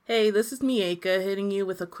Hey, this is Mieka hitting you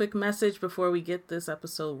with a quick message before we get this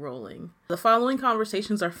episode rolling. The following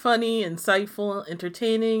conversations are funny, insightful,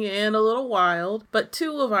 entertaining, and a little wild, but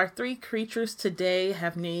 2 of our 3 creatures today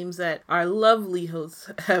have names that our lovely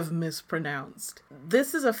hosts have mispronounced.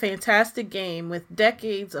 This is a fantastic game with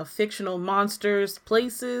decades of fictional monsters,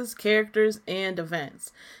 places, characters, and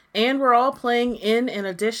events. And we're all playing in an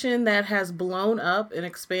edition that has blown up and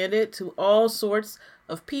expanded to all sorts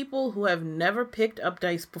of people who have never picked up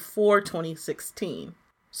dice before 2016.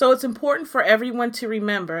 So it's important for everyone to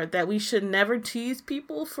remember that we should never tease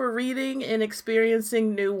people for reading and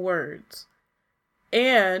experiencing new words.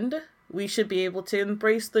 And we should be able to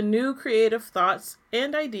embrace the new creative thoughts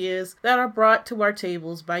and ideas that are brought to our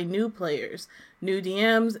tables by new players, new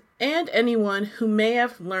DMs, and anyone who may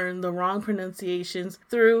have learned the wrong pronunciations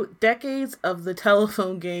through decades of the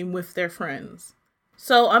telephone game with their friends.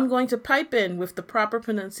 So I'm going to pipe in with the proper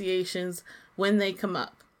pronunciations when they come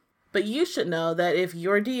up. But you should know that if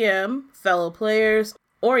your DM, fellow players,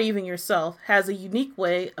 or even yourself has a unique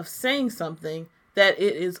way of saying something, that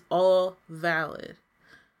it is all valid.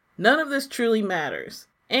 None of this truly matters,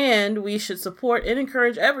 and we should support and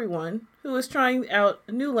encourage everyone who is trying out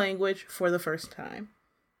a new language for the first time.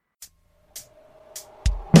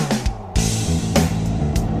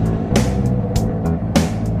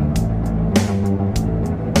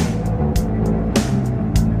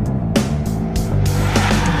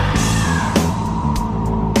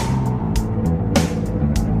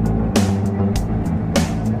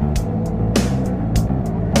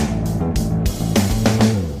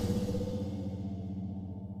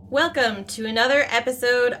 Welcome to another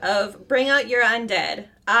episode of Bring Out Your Undead.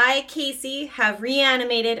 I, Casey, have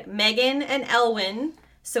reanimated Megan and Elwyn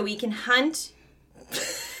so we can hunt...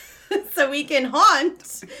 so we can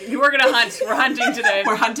haunt... We're gonna hunt. We're hunting today.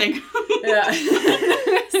 We're hunting. Yeah.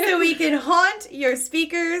 So we can haunt your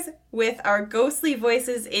speakers with our ghostly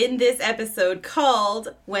voices in this episode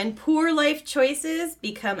called When Poor Life Choices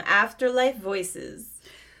Become Afterlife Voices.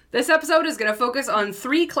 This episode is going to focus on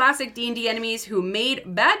 3 classic D&D enemies who made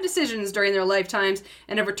bad decisions during their lifetimes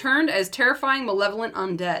and have returned as terrifying, malevolent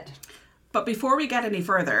undead. But before we get any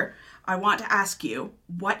further, I want to ask you,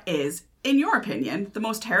 what is, in your opinion, the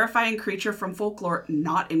most terrifying creature from folklore,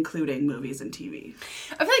 not including movies and TV?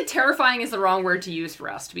 I feel like terrifying is the wrong word to use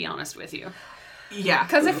for us, to be honest with you. Yeah.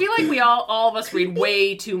 Because I feel like we all of us read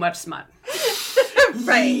way too much smut.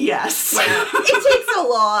 Right. Yes. Yeah. It takes a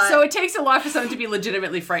lot. So it takes a lot for something to be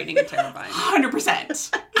legitimately frightening and terrifying.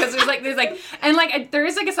 100%. Because there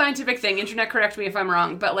is a scientific thing, internet correct me if I'm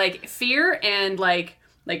wrong, but like fear and like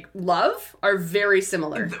love are very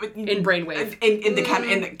similar in brainwave.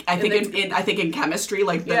 I think in chemistry,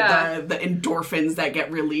 like the endorphins that get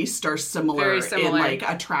released are similar. In like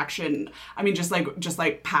attraction. I mean, just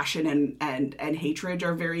like passion and hatred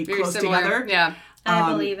are very close similar. together. Yeah.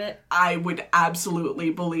 I believe it. I would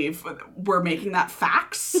absolutely believe we're making that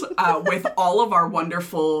facts with all of our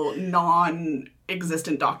wonderful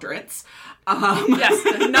non-existent doctorates. Yes.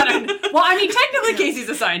 Technically Casey's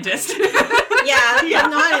a scientist. Yeah.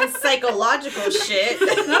 Not in psychological shit.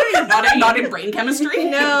 not in brain chemistry.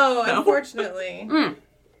 No, unfortunately.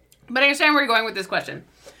 But I understand where you're going with this question.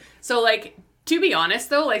 So, like, to be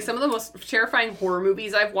honest, though, like, some of the most terrifying horror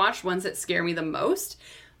movies I've watched, ones that scare me the most,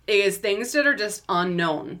 is things that are just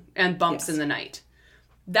unknown and bumps in the night.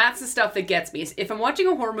 That's the stuff that gets me. If I'm watching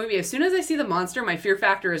a horror movie, as soon as I see the monster, my fear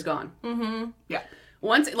factor is gone. Mm-hmm. Yeah.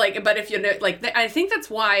 But if you know, like, I think that's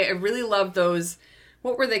why I really love those,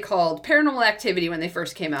 what were they called? Paranormal Activity when they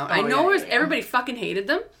first came out. Everybody fucking hated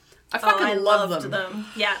them. I fucking loved them.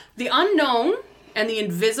 Yeah. The unknown and the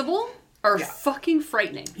invisible are fucking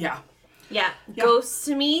frightening. Yeah. Yeah. Ghosts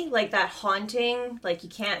to me, like that haunting, like you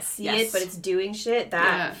can't see it, but it's doing shit,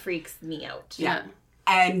 that freaks me out. Yeah.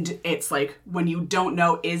 And it's like, when you don't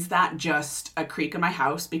know, is that just a creak in my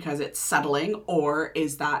house because it's settling, or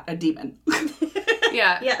is that a demon?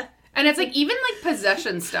 Yeah. Yeah. And it's like, even like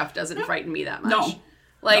possession stuff doesn't frighten me that much. No.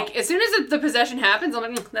 Like, as soon as the possession happens,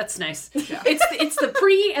 I'm like, that's nice. Yeah. It's the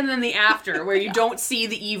pre and then the after, where you don't see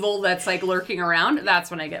the evil that's like lurking around. That's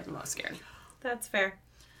when I get the most scared. That's fair.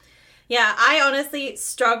 Yeah, I honestly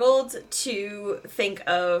struggled to think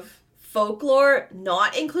of folklore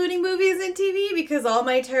not including movies and TV because all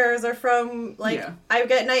my terrors are from, like, I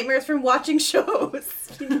get nightmares from watching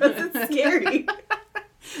shows because it's scary.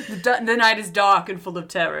 The night is dark and full of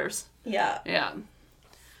terrors. Yeah. Yeah.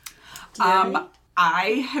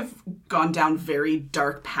 I have gone down very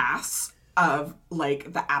dark paths of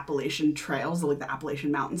like the Appalachian trails, like the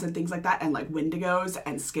Appalachian Mountains and things like that, and like Wendigos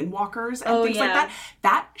and skinwalkers and things like that.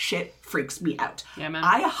 That shit freaks me out. Yeah, man.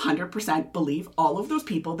 I 100% believe all of those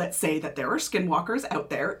people that say that there are skinwalkers out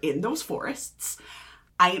there in those forests.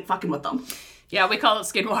 I ain't fucking with them. Yeah, we call it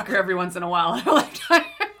skinwalker every once in a while.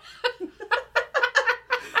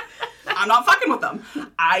 I'm not fucking with them.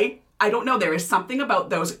 I don't know. There is something about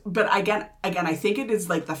those, but again, I think it is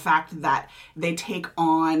like the fact that they take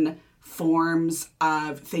on forms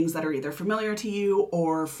of things that are either familiar to you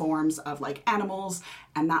or forms of like animals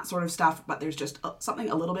and that sort of stuff. But there's just something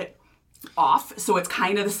a little bit off. So it's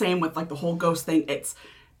kind of the same with like the whole ghost thing. It's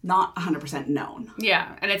not 100% known.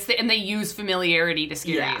 Yeah, and and they use familiarity to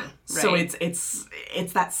scare you. Right? So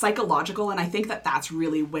it's that psychological, and I think that that's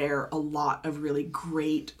really where a lot of really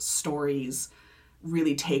great stories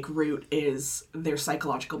really take root, is their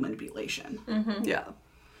psychological manipulation. Mm-hmm. Yeah.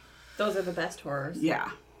 Those are the best horrors. Yeah.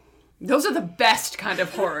 Those are the best kind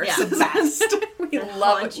of horrors. Yeah. The best. We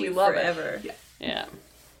love it. We love forever. it. Yeah.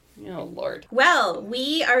 Oh, Lord. Well,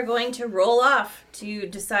 we are going to roll off to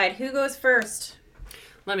decide who goes first.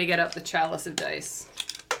 Let me get up the chalice of dice.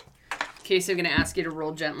 Casey, I'm going to ask you to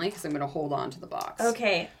roll gently because I'm going to hold on to the box.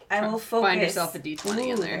 Okay, I will focus. Find yourself a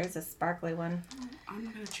D20 in there. There's a sparkly one. I'm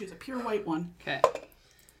going to choose a pure white one. Okay.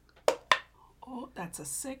 Oh, that's a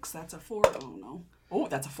 6. That's a 4. Oh, no. Oh,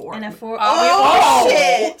 that's a 4. And a 4. Oh,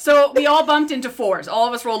 shit! So we all bumped into 4s. All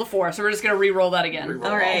of us rolled a 4, so we're just going to re-roll that again.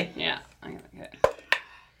 All right. Yeah. Okay.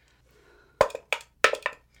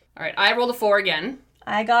 All right, I rolled a 4 again.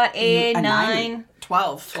 I got a 9.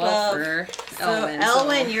 12. 12 for Elwyn. So,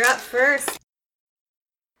 Elwyn, you're up first.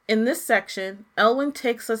 In this section, Elwyn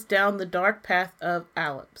takes us down the dark path of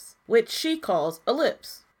Ellipse, which she calls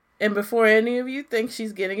Ellipse. And before any of you think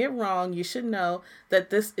she's getting it wrong, you should know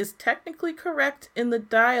that this is technically correct in the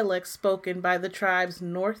dialect spoken by the tribes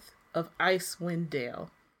north of Icewind Dale.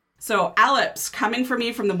 So, Ellipse, coming from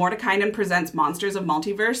me from the Mordenkainen Presents Monsters of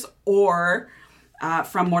Multiverse, or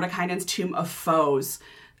from Mordekainen's Tomb of Foes.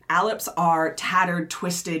 Ellipse are tattered,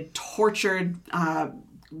 twisted, tortured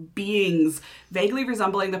beings, vaguely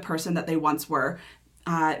resembling the person that they once were.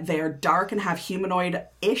 They are dark and have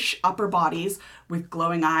humanoid-ish upper bodies with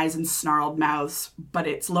glowing eyes and snarled mouths, but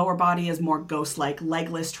its lower body is more ghost-like,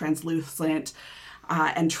 legless, translucent,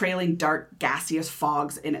 and trailing dark gaseous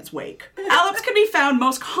fogs in its wake. Ellipse can be found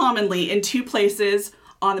most commonly in 2 places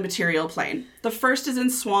on the material plane. The first is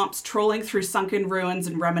in swamps, trolling through sunken ruins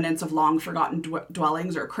and remnants of long-forgotten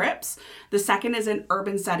dwellings or crypts. The second is in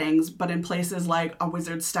urban settings, but in places like a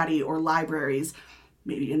wizard's study or libraries,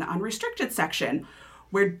 maybe in the unrestricted section,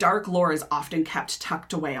 where dark lore is often kept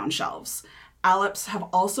tucked away on shelves. Ellipse have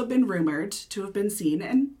also been rumored to have been seen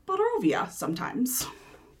in Barovia sometimes.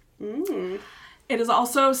 It is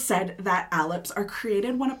also said that Ellipse are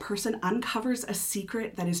created when a person uncovers a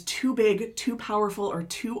secret that is too big, too powerful, or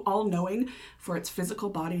too all-knowing for its physical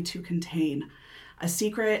body to contain. A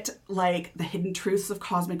secret like the hidden truths of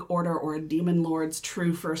cosmic order or a demon lord's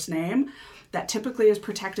true first name that typically is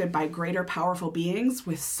protected by greater powerful beings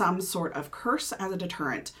with some sort of curse as a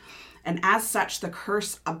deterrent. And as such, the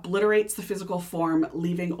curse obliterates the physical form,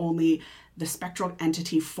 leaving only the spectral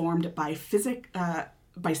entity formed by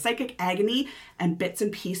psychic agony and bits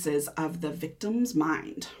and pieces of the victim's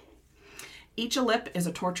mind. Each Ellipse is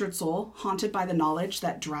a tortured soul, haunted by the knowledge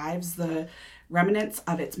that drives the remnants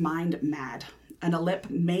of its mind mad. An Ellipse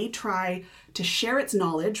may try to share its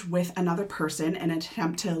knowledge with another person in an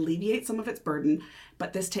attempt to alleviate some of its burden,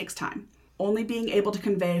 but this takes time. Only being able to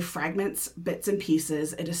convey fragments, bits and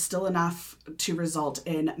pieces, it is still enough to result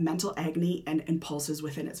in mental agony and impulses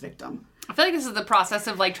within its victim. I feel like this is the process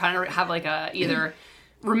of like trying to have like a either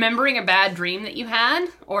remembering a bad dream that you had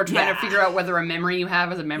or trying to figure out whether a memory you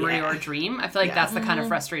have is a memory or a dream. I feel like that's the kind of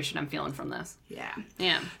frustration I'm feeling from this.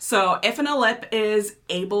 Yeah. So if an Ellipse is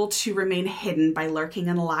able to remain hidden by lurking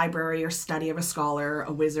in a library or study of a scholar,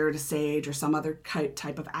 a wizard, a sage, or some other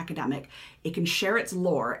type of academic, it can share its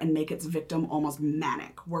lore and make its victim almost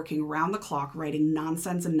manic, working round the clock, writing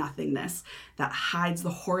nonsense and nothingness that hides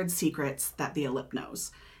the horrid secrets that the Ellipse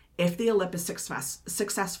knows. If the Ellipse is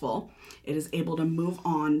successful, it is able to move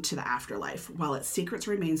on to the afterlife, while its secrets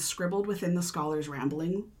remain scribbled within the scholar's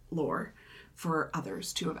rambling lore for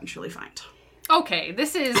others to eventually find. Okay,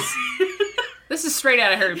 this is straight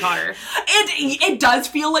out of Harry Potter. It does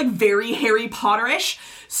feel like very Harry Potter-ish.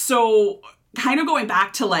 So kind of going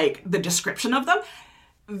back to like the description of them,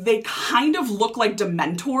 they kind of look like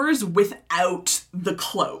Dementors without the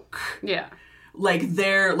cloak. Yeah. Like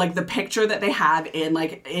they're like the picture that they have in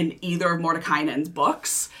either of Mordekainen's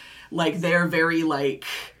books, like they're very like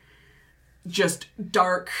just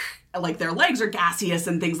dark like their legs are gaseous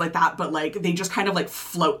and things like that, but like they just kind of like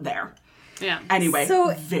float there. Yeah. Anyway,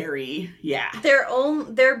 so their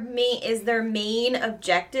main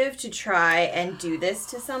objective to try and do this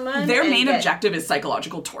to someone? Their main objective is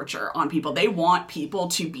psychological torture on people. They want people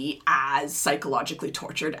to be as psychologically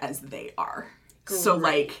tortured as they are. Great. So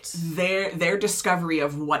like their discovery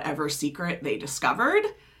of whatever secret they discovered,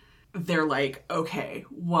 they're like, okay,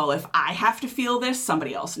 well, if I have to feel this,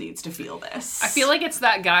 somebody else needs to feel this. I feel like it's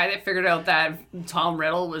that guy that figured out that Tom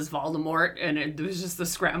Riddle was Voldemort, and it was just the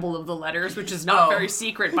scramble of the letters, which is not very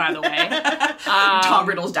secret, by the way. Tom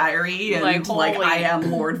Riddle's diary, and like I am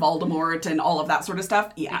Lord Voldemort, and all of that sort of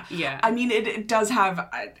stuff. Yeah. Yeah. I mean, it does have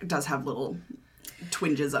little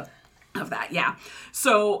twinges of that, yeah.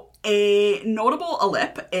 So a notable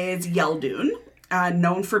Ellip is Yeldoon.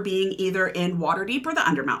 Known for being either in Waterdeep or the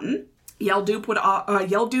Undermountain.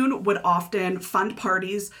 Yeldoon would often fund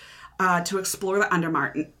parties to explore the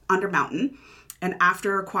Undermountain, and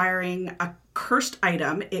after acquiring a cursed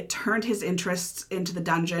item, it turned his interests into the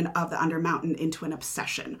dungeon of the Undermountain into an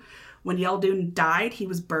obsession. When Yeldoon died, he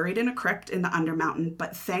was buried in a crypt in the Undermountain,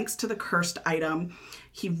 but thanks to the cursed item,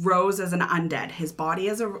 he rose as an undead. His body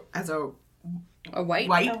as a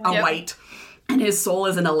white, and his soul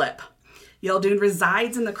as an Ellip. Yeldoon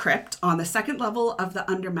resides in the crypt on the second level of the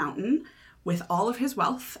Undermountain with all of his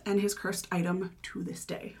wealth and his cursed item to this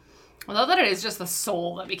day. I love that it is just the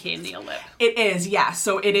soul that became the Ellip. It is, yeah.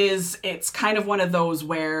 So it's kind of one of those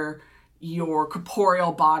where your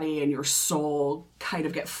corporeal body and your soul kind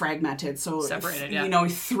of get fragmented. So, separated, yeah. You know,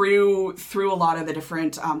 through a lot of the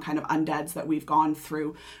different kind of undeads that we've gone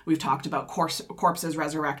through, we've talked about corpses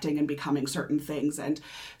resurrecting and becoming certain things, and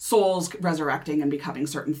souls resurrecting and becoming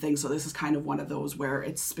certain things. So this is kind of one of those where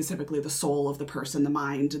it's specifically the soul of the person, the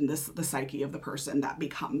mind, and the psyche of the person that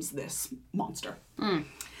becomes this monster. Mm.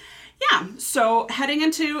 Yeah, so heading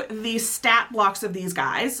into the stat blocks of these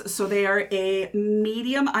guys. So they are a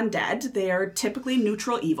medium undead. They are typically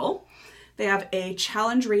neutral evil. They have a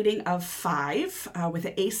challenge rating of 5 with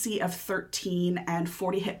an AC of 13 and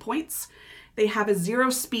 40 hit points. They have a 0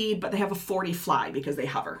 speed, but they have a 40 fly because they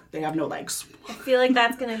hover. They have no legs. I feel like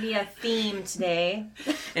that's going to be a theme today.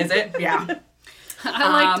 Is it? Yeah.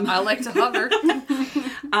 I like to hover.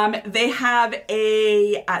 They have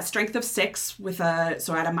a strength of 6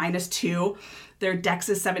 so at a -2. Their dex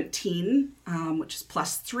is 17, which is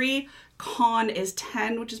 +3. Con is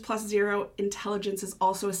 10, which is +0. Intelligence is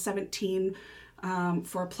also a 17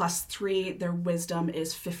 for a +3. Their wisdom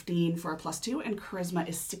is 15 for a +2, and charisma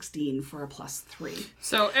is 16 for a +3.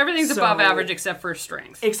 So everything's above average except for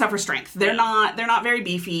strength. Except for strength. They're not very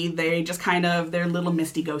beefy. They just they're little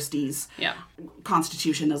misty ghosties. Yeah.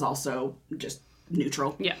 Constitution is also just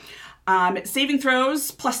neutral. Yeah. Saving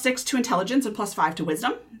throws, +6 to intelligence and +5 to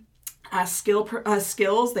wisdom.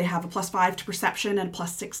 Skills, they have a +5 to perception and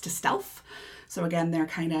 +6 to stealth. So again, they're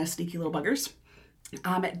kind of sneaky little buggers.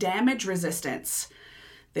 Damage resistance.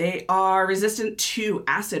 They are resistant to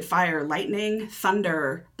acid, fire, lightning,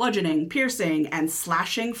 thunder, bludgeoning, piercing, and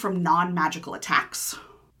slashing from non-magical attacks.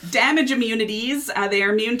 Damage immunities, they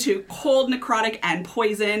are immune to cold, necrotic, and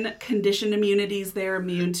poison. Conditioned immunities, they are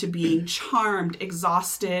immune to being charmed,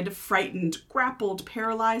 exhausted, frightened, grappled,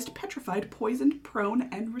 paralyzed, petrified, poisoned, prone,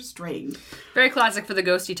 and restrained. Very classic for the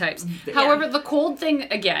ghosty types. Yeah. However, the cold thing,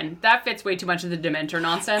 again, that fits way too much of the Dementor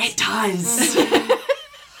nonsense. It does.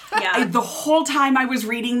 Yeah. The whole time I was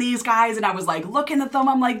reading these guys and I was like looking at them,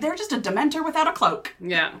 I'm like, they're just a Dementor without a cloak.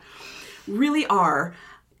 Yeah. Really are.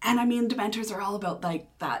 And I mean, Dementors are all about like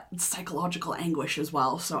that psychological anguish as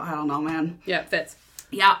well. So I don't know, man. Yeah, it fits.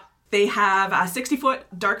 Yeah. They have a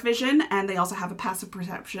 60-foot dark vision, and they also have a passive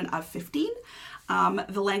perception of 15.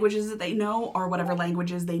 The languages that they know are whatever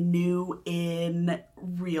languages they knew in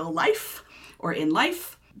real life or in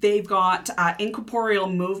life. They've got incorporeal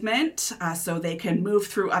movement, so they can move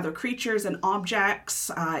through other creatures and objects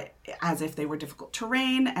as if they were difficult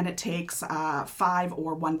terrain, and it takes 5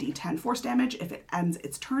 or 1d10 force damage if it ends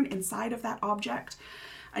its turn inside of that object.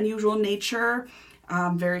 Unusual nature,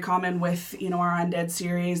 very common with our Undead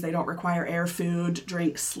series. They don't require air, food,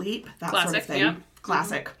 drink, sleep, that sort of thing. Yeah.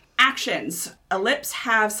 Classic. Mm-hmm. Actions. Ellipse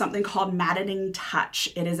have something called Maddening Touch.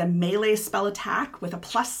 It is a melee spell attack with a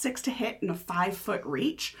 +6 to hit and a 5-foot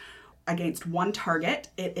reach against one target.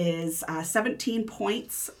 It is 17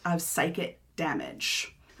 points of psychic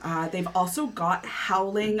damage. They've also got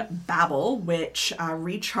Howling Babble, which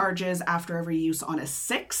recharges after every use on a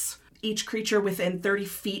 6. Each creature within 30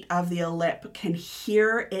 feet of the Ellip can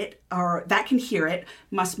hear it,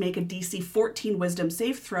 must make a DC 14 Wisdom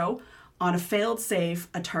save throw. On a failed save,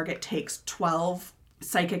 a target takes 12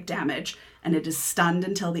 psychic damage, and it is stunned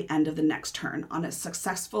until the end of the next turn. On a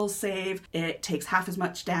successful save, it takes half as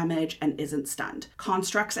much damage and isn't stunned.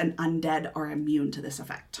 Constructs and undead are immune to this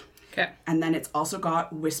effect. Okay. And then it's also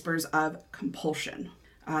got Whispers of Compulsion.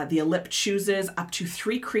 The Ellip chooses up to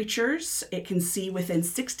 3 creatures it can see within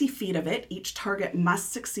 60 feet of it. Each target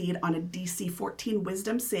must succeed on a DC 14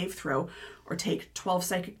 Wisdom save throw or take 12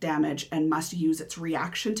 psychic damage and must use its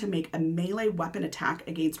reaction to make a melee weapon attack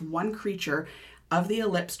against one creature of the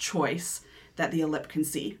Ellip's choice that the Ellip can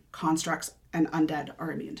see. Constructs and undead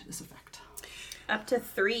are immune to this effect. Up to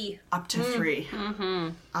 3. Up to 3. Mm-hmm.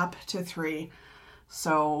 Up to 3.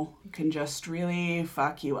 So you can just really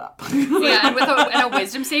fuck you up. Yeah, and with a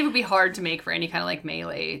wisdom save would be hard to make for any kind of like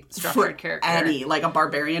melee structured character. Any, like a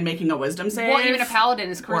barbarian making a wisdom save. Well, even a paladin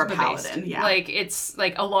is charisma or a paladin, based. yeah. Like it's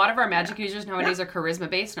like a lot of our magic users nowadays are charisma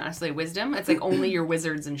based, not necessarily wisdom. It's like only your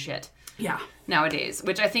wizards and shit. Yeah. Nowadays,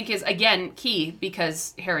 which I think is again key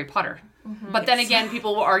because Harry Potter. Mm-hmm. But then again,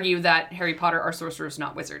 people will argue that Harry Potter are sorcerers,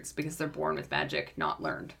 not wizards, because they're born with magic, not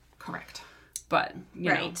learned. Correct. But,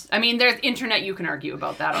 you know. I mean, there's internet, you can argue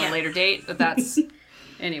about that on a later date, but that's...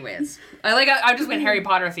 Anyways. I just went Harry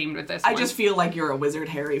Potter themed with this one. I just feel like you're a wizard,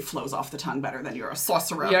 Harry, flows off the tongue better than you're a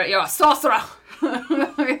sorcerer. You're a sorcerer.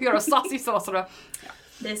 You're a saucy sorcerer. Yeah.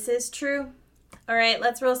 This is true. All right,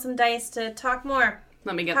 let's roll some dice to talk more.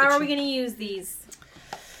 Let me get How are we going to use these?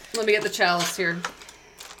 Let me get the chalice here.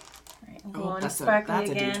 All right, we'll go on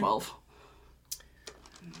sparkly again. That's a D12.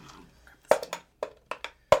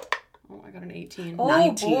 Oh, I got an 18. Oh,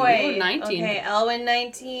 19. boy. Ooh, 19. Okay, Elwyn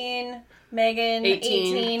 19, Megan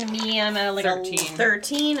 18. Me, I'm at like 13. a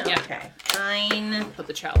 13? Yeah. Okay, fine. Put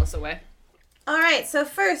the chalice away. All right, so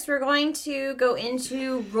first we're going to go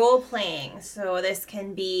into role-playing. So this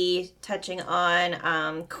can be touching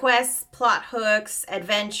on quests, plot hooks,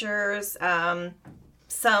 adventures,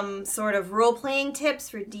 some sort of role-playing tips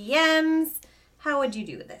for DMs. How would you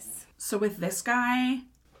do this? So with this guy,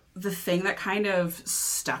 the thing that kind of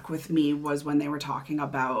stuck with me was when they were talking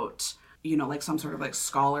about, you know, like some sort of like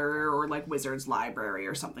scholar or like wizard's library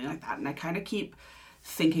or something like that. And I kind of keep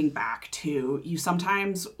thinking back to you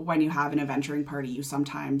sometimes when you have an adventuring party, you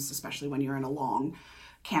sometimes, especially when you're in a long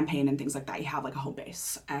campaign and things like that, you have like a home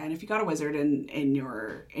base. And if you got a wizard in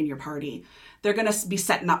your party, they're going to be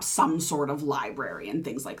setting up some sort of library and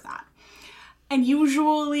things like that. And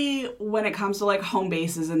usually when it comes to like home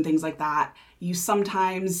bases and things like that, you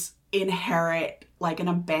sometimes inherit like an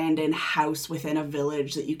abandoned house within a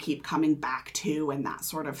village that you keep coming back to and that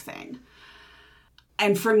sort of thing.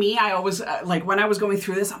 And for me, I always, like when I was going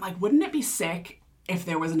through this, I'm like, wouldn't it be sick if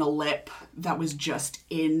there was an Ellip that was just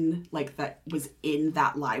in, like that was in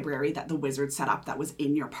that library that the wizard set up that was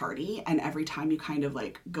in your party. And every time you kind of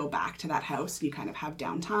like go back to that house, you kind of have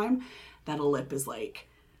downtime, that Ellip is like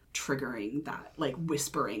triggering that, like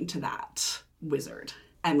whispering to that wizard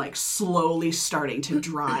and like slowly starting to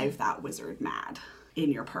drive that wizard mad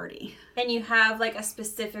in your party. And you have like a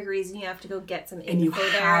specific reason you have to go get some info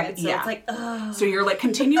there. And so it's like, ugh. So you're like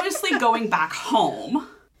continuously going back home,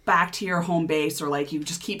 back to your home base, or like you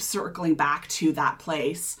just keep circling back to that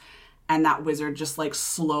place. And that wizard just like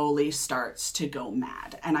slowly starts to go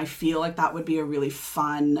mad. And I feel like that would be a really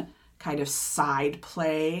fun kind of side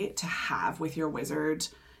play to have with your wizard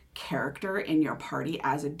character in your party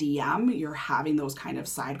as a DM. You're having those kind of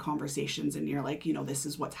side conversations and you're like, you know, this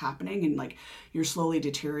is what's happening, and like you're slowly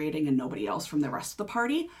deteriorating and nobody else from the rest of the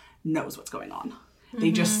party knows what's going on. Mm-hmm.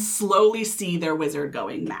 They just slowly see their wizard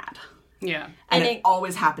going mad. Yeah. And it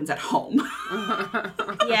always happens at home.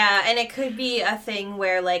 Yeah, and it could be a thing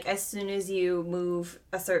where, like, as soon as you move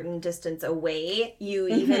a certain distance away, you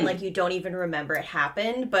even, like, you don't even remember it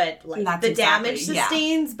happened, but, like, the damage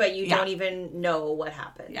sustains, but you don't even know what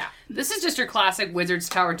happened. Yeah. This is just your classic Wizard's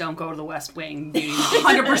Tower, don't go to the West Wing.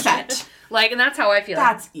 100%. Like, and that's how I feel.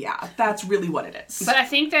 That's really what it is. But I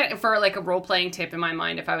think that for, like, a role-playing tip in my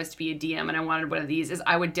mind, if I was to be a DM and I wanted one of these, is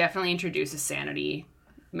I would definitely introduce a sanity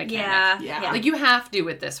mechanic. Yeah. Like, you have to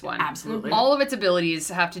with this one. Absolutely. All of its abilities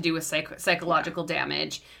have to do with psychological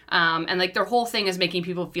damage. And, like, their whole thing is making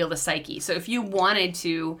people feel the psyche. So if you wanted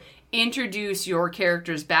to introduce your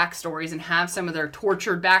characters' backstories and have some of their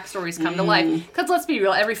tortured backstories come to life, because let's be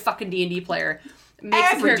real, every fucking D&D player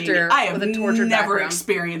makes a character with a tortured background. I have never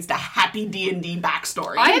experienced a happy D&D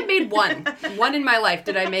backstory. I have made one. One in my life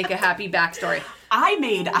did I make a happy backstory. I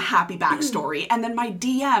made a happy backstory, and then my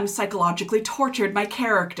DM psychologically tortured my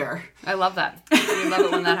character. I love that. I love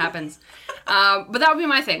it when that happens. But that would be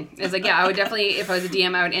my thing. Is like, yeah, I would definitely, if I was a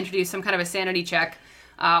DM, I would introduce some kind of a sanity check.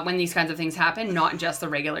 when these kinds of things happen, not just the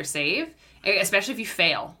regular save, especially if you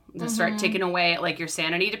fail. To start taking away, like, your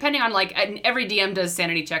sanity, depending on, like, and every DM does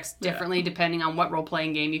sanity checks differently, depending on what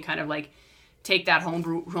role-playing game you kind of, like, take that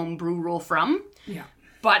homebrew rule from. Yeah.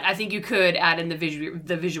 But I think you could add in the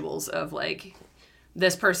visuals of, like,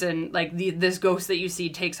 this person, like, this ghost that you see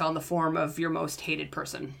takes on the form of your most hated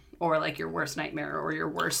person, or, like, your worst nightmare, or your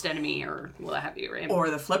worst enemy, or what have you, right? Or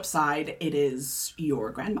the flip side, it is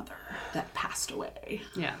your grandmother that passed away.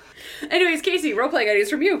 Yeah. Anyways, Casey, role-playing ideas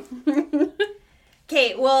from you.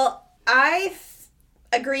 Okay, well, I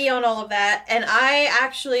agree on all of that, and I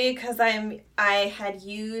actually, because I had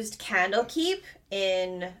used Candlekeep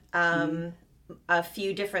in a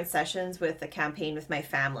few different sessions with the campaign with my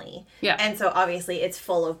family. Yeah. And so obviously it's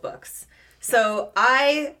full of books. So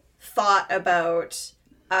I thought about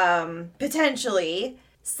potentially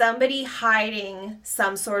somebody hiding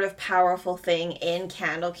some sort of powerful thing in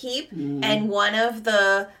Candlekeep, and one of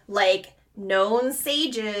the, like, known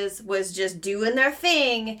sages was just doing their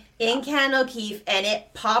thing in Candlekeep, and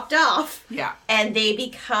it popped off. Yeah. And they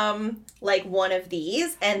become, like, one of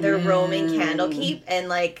these, and they're roaming Candlekeep, and,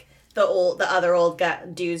 like, the other old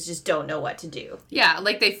dudes just don't know what to do. Yeah,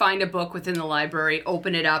 like, they find a book within the library,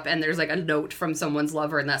 open it up, and there's, like, a note from someone's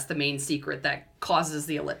lover, and that's the main secret that causes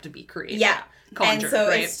the ellipse to be created. Yeah. Conjured, and so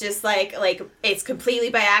right? it's just like it's completely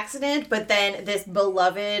by accident, but then this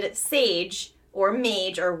beloved sage or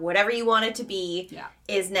mage or whatever you want it to be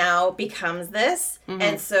is now becomes this.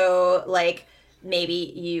 And so, like,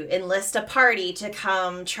 maybe you enlist a party to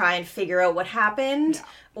come try and figure out what happened,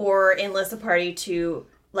 or enlist a party to,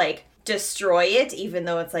 like, destroy it, even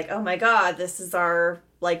though it's like, oh my god, this is our,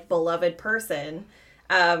 like, beloved person.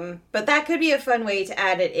 But that could be a fun way to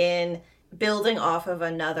add it in, building off of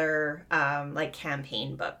another, like,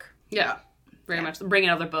 campaign book. Yeah, very much. Bring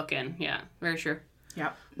another book in. Yeah, very sure.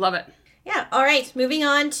 Yeah. Love it. Yeah, all right. Moving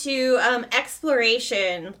on to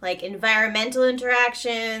exploration, like environmental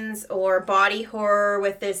interactions or body horror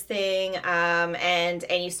with this thing, and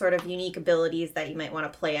any sort of unique abilities that you might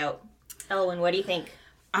want to play out. Elwyn, what do you think?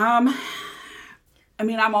 I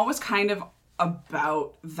mean, I'm always kind of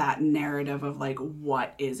about that narrative of, like,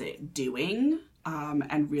 what is it doing?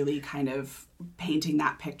 And really kind of painting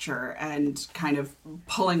that picture and kind of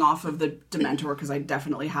pulling off of the Dementor, because I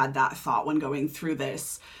definitely had that thought when going through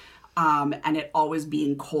this. And it always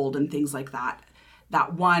being cold and things like that.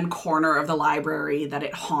 That one corner of the library that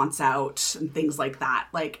it haunts out and things like that.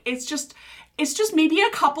 Like, it's just maybe a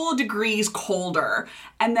couple of degrees colder.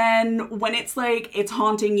 And then when it's like, it's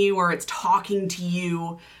haunting you or it's talking to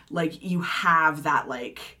you, like, you have that,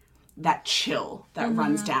 like, that chill that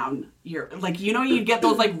runs down your, like, you know, you get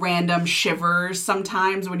those, like, random shivers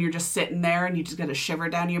sometimes when you're just sitting there and you just get a shiver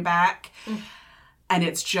down your back. And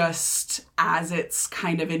it's just, as it's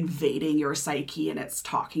kind of invading your psyche and it's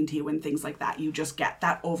talking to you and things like that, you just get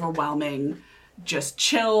that overwhelming just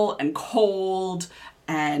chill and cold.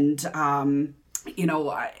 And, you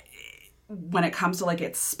know, when it comes to, like,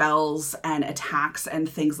 its spells and attacks and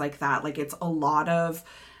things like that, like, it's a lot of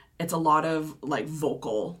like,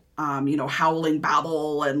 vocal, you know, howling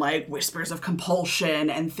babble and, like, whispers of compulsion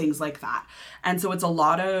and things like that. And so it's a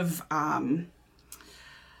lot of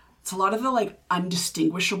the, like,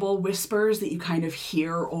 undistinguishable whispers that you kind of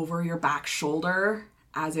hear over your back shoulder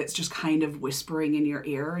as it's just kind of whispering in your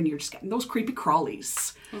ear, and you're just getting those creepy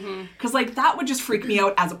crawlies. Because, like, that would just freak me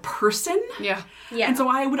out as a person. Yeah. Yeah. And so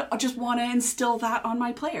I would just want to instill that on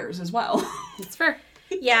my players as well. It's fair.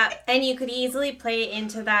 Yeah, and you could easily play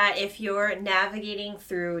into that if you're navigating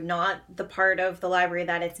through not the part of the library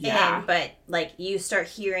that it's in, but, like, you start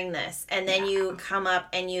hearing this, and then you come up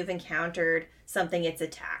and you've encountered something it's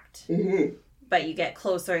attacked. But you get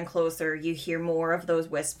closer and closer, you hear more of those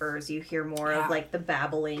whispers, you hear more of, like, the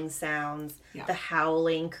babbling sounds, the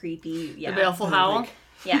howling, creepy, The baleful howl.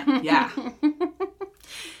 Yeah.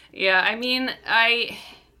 Yeah, I mean,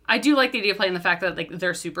 I do like the idea of playing the fact that, like,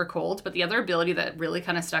 they're super cold, but the other ability that really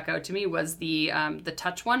kind of stuck out to me was the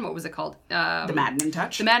touch one. What was it called? The Maddening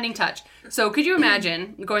Touch. The Maddening Touch. So could you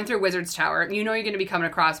imagine going through a wizard's tower, you know you're going to be coming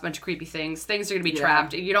across a bunch of creepy things are going to be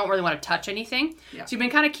trapped, you don't really want to touch anything, so you've been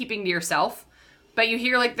kind of keeping to yourself, but you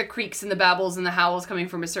hear, like, the creaks and the babbles and the howls coming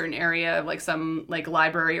from a certain area of, like, some, like,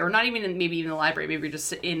 library, or not even, maybe even the library, maybe you're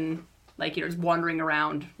just in, like, you know, just wandering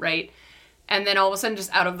around, right? And then all of a sudden,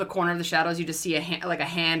 just out of the corner of the shadows, you just see a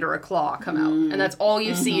hand or a claw come out. And that's all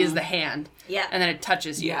you see is the hand. Yeah. And then it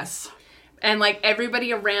touches you. Yes. And, like,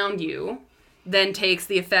 everybody around you then takes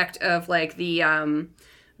the effect of, like, the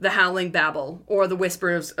howling babble or the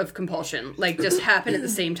whispers of compulsion. Like, just happen at the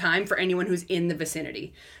same time for anyone who's in the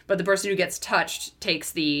vicinity. But the person who gets touched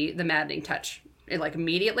takes the maddening touch like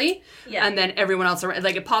immediately. Yeah. And then everyone else around,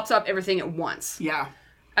 like it pops up everything at once. Yeah.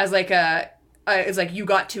 As like it's like you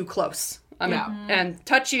got too close. And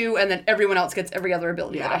touch you, and then everyone else gets every other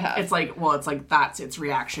ability that I have. It's like, well, it's like that's its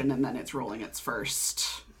reaction, and then it's rolling its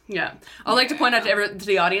first. Yeah. I'd like to point out to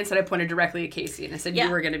the audience that I pointed directly at Casey, and I said you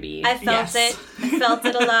were going to be... I felt it. I felt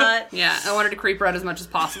it a lot. Yeah, I wanted to creep her out as much as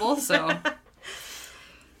possible, so...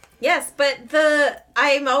 Yes, but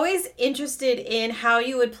I'm always interested in how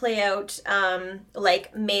you would play out,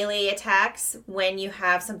 like, melee attacks when you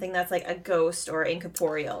have something that's, like, a ghost or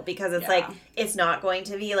incorporeal. Because it's, like, it's not going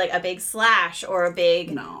to be, like, a big slash or a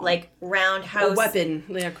big, like, roundhouse. A weapon,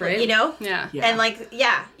 right? You know? Yeah. And, like,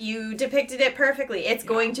 you depicted it perfectly. It's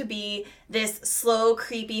going to be this slow,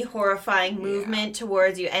 creepy, horrifying movement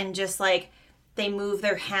towards you. And just, like, they move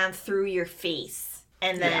their hand through your face.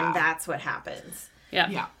 And then that's what happens. Yeah.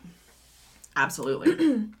 Yeah. Absolutely.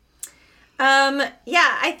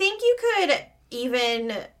 I think you could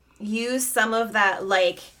even use some of that,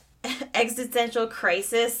 like, existential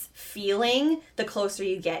crisis feeling the closer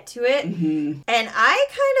you get to it. And I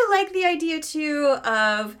kind of like the idea, too,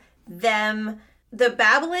 of them... The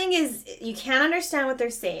babbling is... You can't understand what they're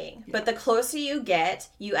saying. But the closer you get,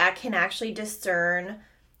 you can actually discern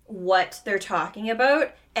what they're talking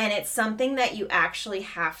about. And it's something that you actually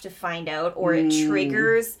have to find out, or it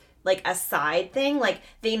triggers... like a side thing, like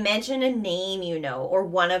they mention a name, or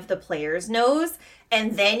one of the players knows,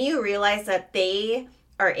 and then you realize that they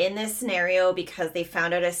are in this scenario because they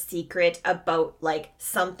found out a secret about like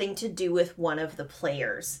something to do with one of the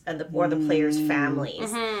players or the players'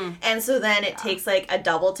 families. And so then it takes like a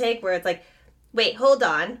double take where it's like, wait, hold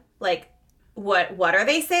on, like what are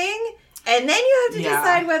they saying? And then you have to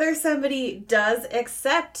decide whether somebody does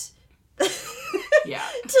accept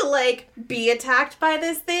to like be attacked by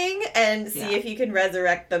this thing and see if you can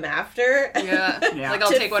resurrect them after. Like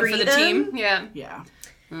I'll take one for the team. Yeah.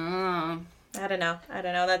 I don't know.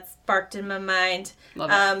 That sparked in my mind.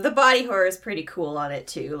 Love it. The body horror is pretty cool on it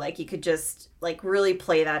too. Like you could just like really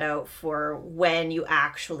play that out for when you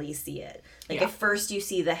actually see it. Like at first you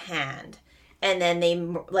see the hand and then they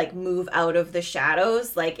like move out of the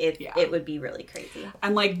shadows. Like it would be really crazy.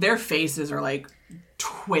 And like their faces are like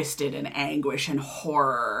twisted in anguish and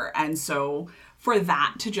horror, and so for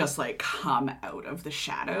that to just like come out of the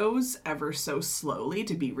shadows ever so slowly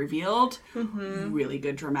to be revealed, really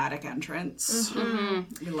good dramatic entrance.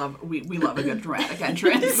 We love a good dramatic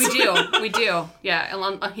entrance. we do yeah,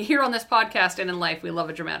 and here on this podcast and in life we love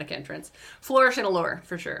a dramatic entrance. Flourish and allure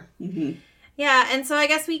for sure. Yeah, and so I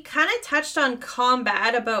guess we kind of touched on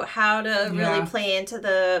combat, about how to really play into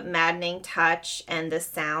the maddening touch and the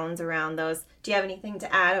sounds around those. Do you have anything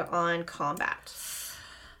to add on combat?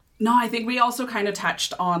 No, I think we also kind of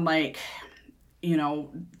touched on, like,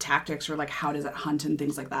 tactics or, like, how does it hunt and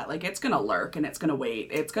things like that. Like, it's going to lurk and it's going to wait.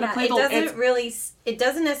 It's going to play it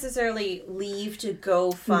doesn't necessarily leave to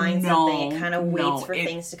go find something. It kind of waits for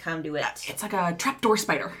things to come to it. It's like a trapdoor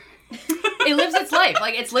spider. It lives its life.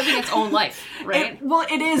 Like, it's living its own life, right?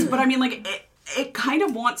 It is, but I mean, like, it kind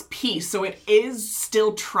of wants peace, so it is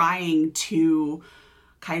still trying to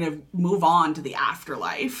kind of move on to the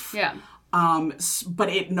afterlife. Yeah. But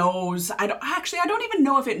it knows, I don't even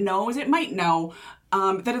know if it knows, it might know,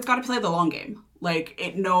 that it's got to play the long game. Like,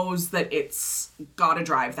 it knows that it's got to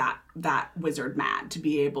drive that wizard mad to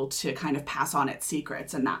be able to kind of pass on its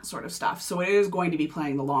secrets and that sort of stuff. So it is going to be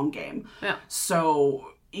playing the long game. Yeah. So,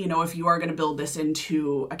 if you are going to build this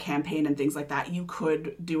into a campaign and things like that, you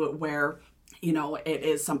could do it where, it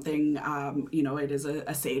is something, it is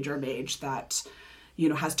a sage or a mage that,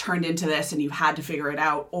 has turned into this and you've had to figure it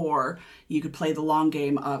out. Or you could play the long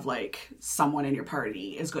game of, like, someone in your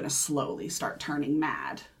party is going to slowly start turning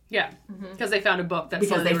mad. Yeah, because they found a book that's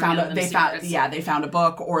because they found a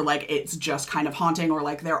book, or like it's just kind of haunting, or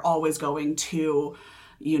like they're always going to,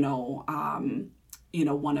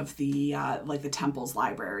 one of the like the temple's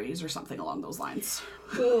libraries or something along those lines.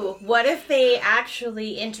 Ooh, what if they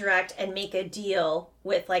actually interact and make a deal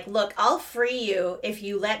with, like, look, I'll free you if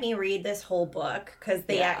you let me read this whole book, because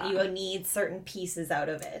you need certain pieces out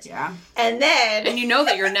of it. Yeah. And then... And you know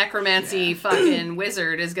that your necromancy fucking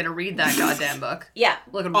wizard is going to read that goddamn book. Yeah.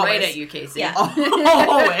 Looking right at you, Casey. Yeah. Always.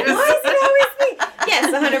 Why is it always me?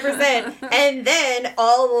 Yes, 100%. And then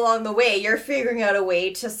all along the way, you're figuring out a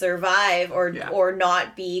way to survive or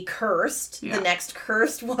not be cursed, the next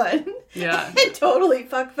cursed one. Yeah. And totally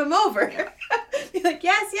fuck them over. You're like,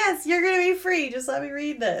 yes, you're going to be free. Just let me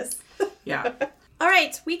read this. Yeah. All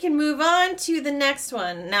right, we can move on to the next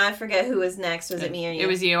one. Now I forget who was next. Was it me or you? It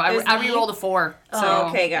was you. I re-rolled a 4. So,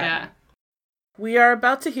 okay, got it. We are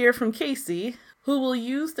about to hear from Casey, who will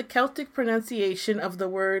use the Celtic pronunciation of the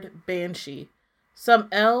word banshee. Some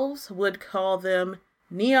elves would call them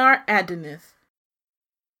Niar Adenith.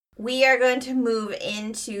 We are going to move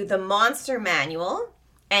into the monster manual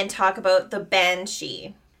and talk about the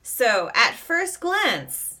Banshee. So, at first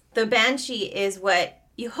glance, the Banshee is what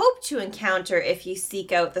you hope to encounter if you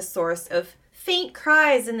seek out the source of faint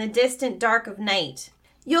cries in the distant dark of night.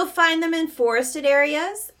 You'll find them in forested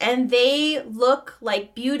areas, and they look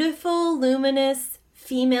like beautiful, luminous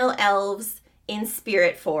female elves in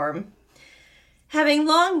spirit form. Having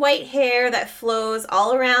long white hair that flows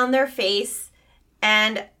all around their face,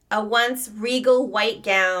 and a once regal white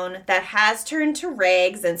gown that has turned to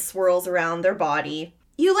rags and swirls around their body.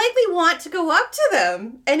 You likely want to go up to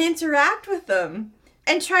them and interact with them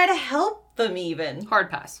and try to help them even. Hard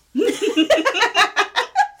pass. But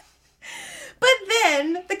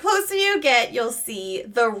then, the closer you get, you'll see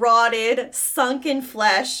the rotted, sunken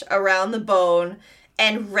flesh around the bone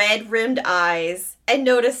and red-rimmed eyes, and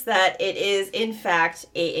notice that it is, in fact,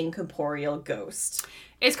 a incorporeal ghost.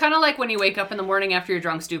 It's kind of like when you wake up in the morning after your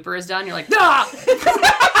drunk stupor is done, you're like, ah!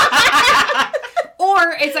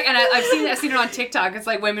 Or it's like, and I've seen it on TikTok. It's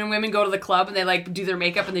like women go to the club and they like do their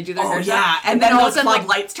makeup and they do their hair. Yeah, and then all of a sudden like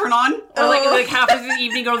lights turn on. Or like half of the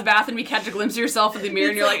evening go to the bathroom and you catch a glimpse of yourself in the mirror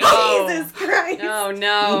and you're like, oh, Jesus Christ! Oh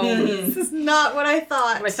no, this is not what I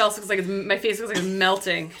thought. My face looks like it's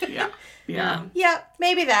melting. Yeah,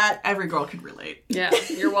 maybe that. Every girl can relate. Yeah,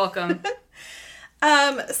 you're welcome.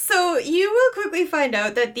 So you will quickly find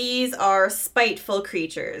out that these are spiteful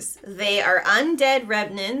creatures. They are undead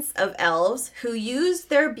remnants of elves who use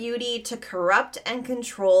their beauty to corrupt and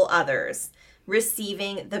control others,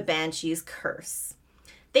 receiving the Banshee's curse.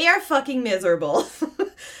 They are fucking miserable.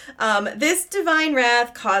 This divine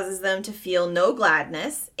wrath causes them to feel no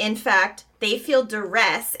gladness. In fact, they feel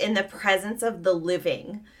duress in the presence of the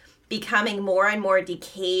living, becoming more and more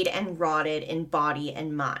decayed and rotted in body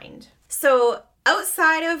and mind. So,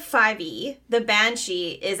 outside of 5e, the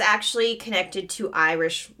Banshee is actually connected to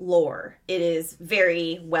Irish lore. It is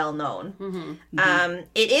very well known.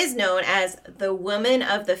 It is known as the woman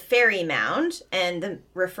of the fairy mound, and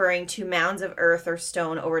referring to mounds of earth or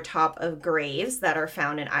stone over top of graves that are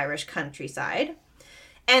found in Irish countryside.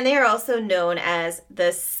 And they are also known as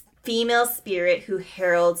the female spirit who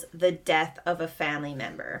heralds the death of a family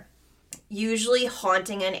member, usually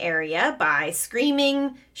haunting an area by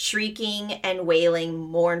screaming, shrieking, and wailing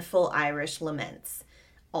mournful Irish laments,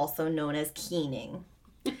 also known as keening.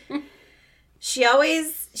 She's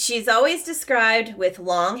always described with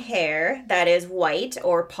long hair that is white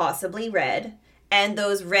or possibly red, and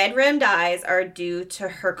those red-rimmed eyes are due to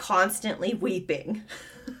her constantly weeping.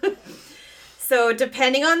 So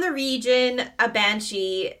depending on the region, a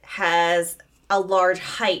Banshee has a large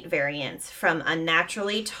height variance from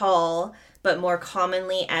unnaturally tall, but more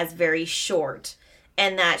commonly as very short,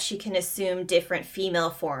 and that she can assume different female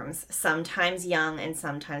forms, sometimes young and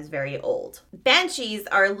sometimes very old. Banshees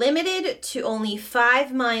are limited to only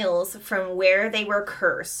 5 miles from where they were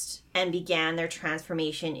cursed and began their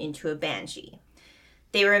transformation into a banshee.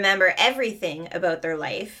 They remember everything about their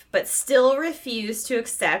life, but still refuse to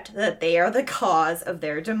accept that they are the cause of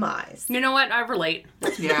their demise. You know what? I relate.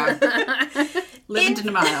 Yeah. Living to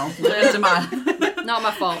denial. Living to denial. Not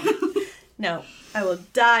my fault. No, I will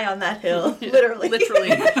die on that hill. Literally.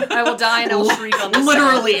 Literally. I will die and I will shriek on this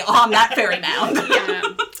Literally hill. On that fairy mound.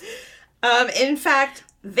 Yeah. In fact,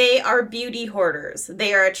 they are beauty hoarders.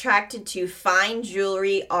 They are attracted to fine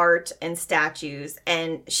jewelry, art, and statues.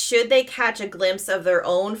 And should they catch a glimpse of their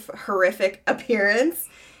own horrific appearance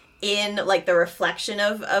in like the reflection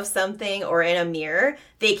of something or in a mirror,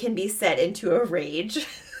 they can be set into a rage.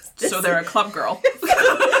 So they're a club girl.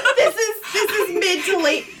 This is mid to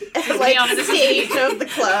late stage of the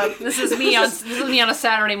club. This is me on a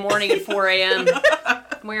Saturday morning at 4 a.m.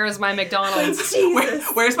 Where is my McDonald's?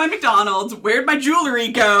 Where's my McDonald's? Where'd my jewelry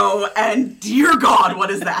go? And dear God,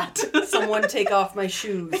 what is that? Someone take off my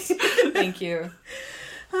shoes. Thank you.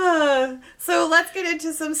 So let's get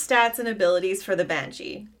into some stats and abilities for the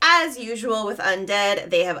Banshee. As usual with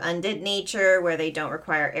undead, they have undead nature where they don't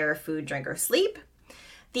require air, food, drink, or sleep.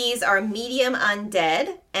 These are medium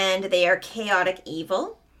undead, and they are chaotic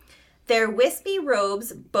evil. Their wispy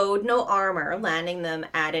robes bode no armor, landing them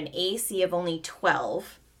at an AC of only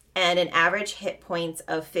 12 and an average hit points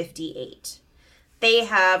of 58. They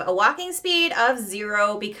have a walking speed of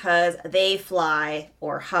 0 because they fly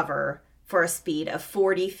or hover for a speed of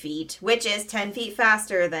 40 feet, which is 10 feet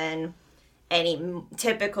faster than any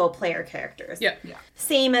typical player characters. Yeah.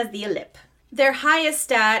 Same as the Ellip. Their highest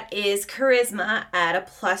stat is charisma at a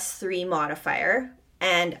 +3 modifier,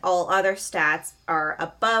 and all other stats are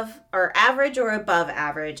above or average or above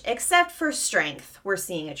average, except for strength. We're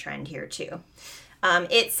seeing a trend here too.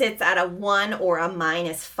 It sits at a 1 or a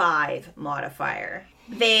 -5 modifier.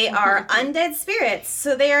 They are undead spirits,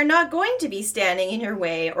 so they are not going to be standing in your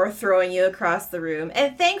way or throwing you across the room,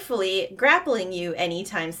 and thankfully grappling you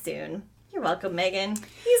anytime soon. You're welcome, Megan.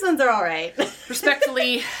 These ones are all right.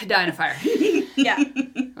 Respectfully, die in a fire. Yeah.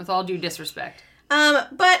 With all due disrespect.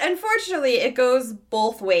 But unfortunately, it goes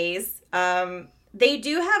both ways. They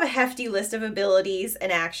do have a hefty list of abilities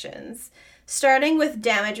and actions, starting with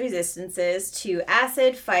damage resistances to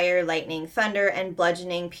acid, fire, lightning, thunder, and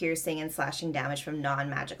bludgeoning, piercing, and slashing damage from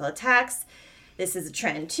non-magical attacks. This is a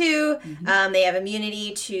trend too. They have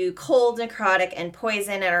immunity to cold, necrotic, and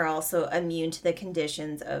poison, and are also immune to the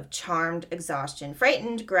conditions of charmed, exhaustion,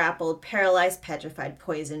 frightened, grappled, paralyzed, petrified,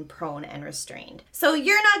 poisoned, prone, and restrained. So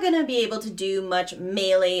you're not going to be able to do much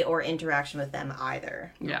melee or interaction with them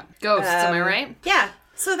either. Yeah. Ghosts, am I right? Yeah.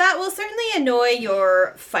 So that will certainly annoy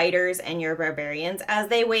your fighters and your barbarians as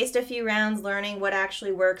they waste a few rounds learning what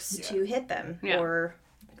actually works to hit them or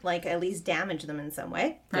like at least damage them in some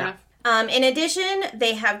way. Fair enough. In addition,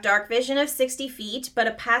 they have dark vision of 60 feet, but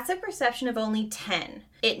a passive perception of only 10.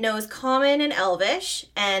 It knows Common and Elvish,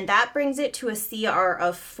 and that brings it to a CR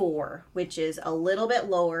of 4, which is a little bit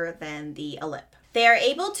lower than the Alip. They are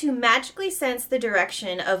able to magically sense the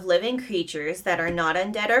direction of living creatures that are not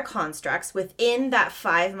undead or constructs within that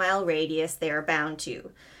 5-mile radius they are bound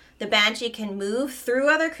to. The Banshee can move through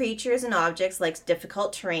other creatures and objects like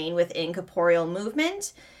difficult terrain with incorporeal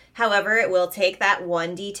movement. However, it will take that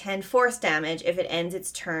 1d10 force damage if it ends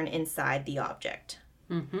its turn inside the object.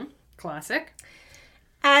 Classic.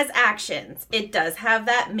 As actions, it does have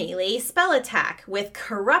that melee spell attack with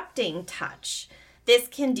Corrupting Touch. This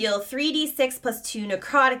can deal 3d6 plus 2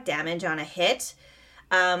 necrotic damage on a hit.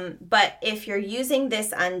 But if you're using this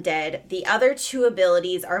undead, the other 2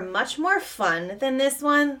 abilities are much more fun than this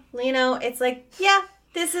one. You know, it's like, yeah,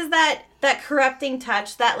 this is that Corrupting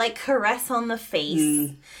Touch, that like caress on the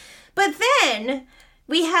face. But then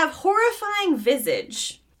we have Horrifying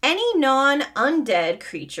Visage. Any non-undead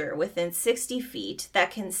creature within 60 feet that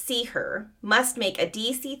can see her must make a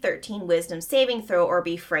DC 13 Wisdom saving throw or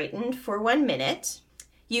be frightened for 1 minute.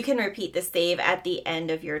 You can repeat the save at the end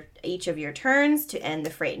of each of your turns to end the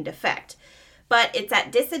frightened effect. But it's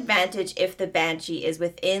at disadvantage if the Banshee is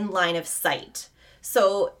within line of sight.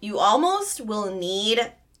 So you almost will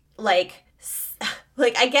need, like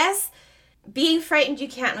I guess, being frightened, you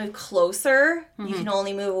can't move closer. You can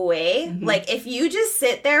only move away. Like, if you just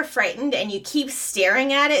sit there frightened and you keep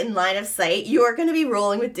staring at it in line of sight, you are going to be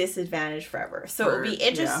rolling with disadvantage forever. So it'll be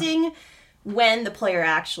interesting when the player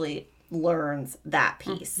actually learns that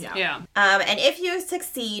piece. Yeah. And if you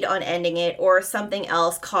succeed on ending it or something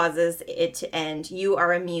else causes it to end, you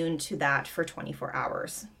are immune to that for 24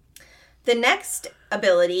 hours. The next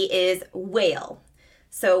ability is Wail.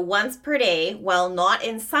 So once per day, while not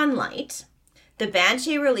in sunlight, the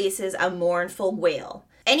Banshee releases a mournful wail.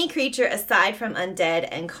 Any creature aside from undead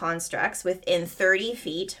and constructs within 30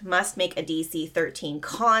 feet must make a DC 13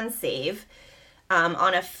 con save.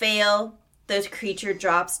 On a fail, the creature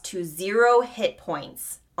drops to 0 hit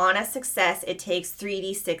points. On a success, it takes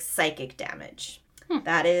 3d6 psychic damage.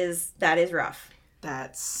 That is rough.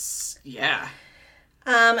 That's, yeah.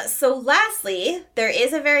 So lastly, there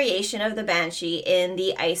is a variation of the Banshee in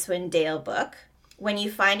the Icewind Dale book when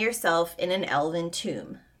you find yourself in an elven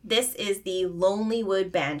tomb. This is the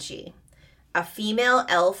Lonelywood Banshee, a female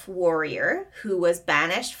elf warrior who was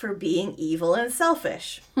banished for being evil and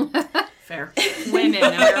selfish. Fair. Women,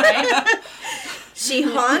 am I right? She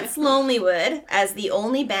haunts Lonelywood as the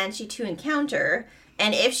only Banshee to encounter,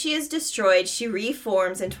 and if she is destroyed, she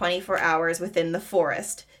reforms in 24 hours within the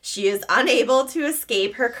forest. She is unable to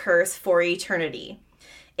escape her curse for eternity.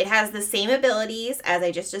 It has the same abilities as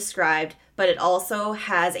I just described, but it also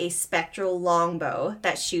has a spectral longbow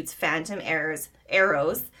that shoots phantom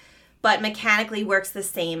arrows, but mechanically works the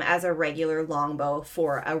same as a regular longbow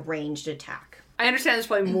for a ranged attack. I understand there's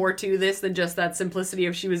probably more to this than just that simplicity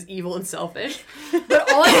of she was evil and selfish.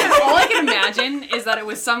 But all I can imagine is that it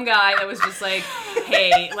was some guy that was just like,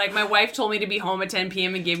 hey, like my wife told me to be home at 10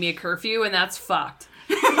 p.m. and gave me a curfew, and that's fucked.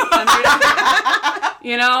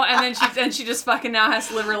 You know, and then she just fucking now has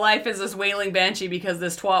to live her life as this wailing banshee because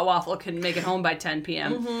this twat waffle couldn't make it home by 10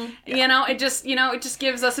 p.m. Yeah. You know, it just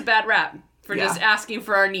gives us a bad rap for just asking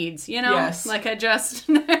for our needs, you know? Yes. Like I just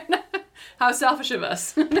how selfish of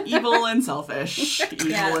us. Evil and selfish.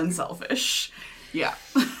 Evil and selfish. Yeah.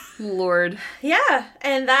 Lord. Yeah,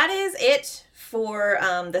 and that is it for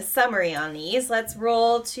the summary on these. Let's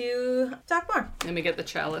roll to talk more. Let me get the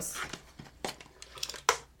chalice.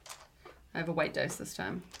 I have a white dice this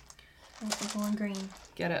time. Purple and green.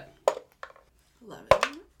 Get it. 11.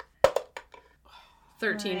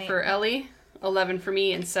 13 for Ellie, 11 for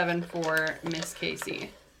me, and 7 for Miss Casey.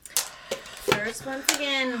 First once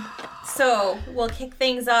again. So, we'll kick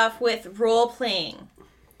things off with role-playing.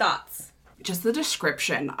 Thoughts? Just the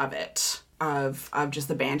description of it, of just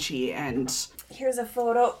the Banshee, and... Here's a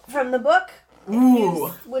photo from the book. Ooh.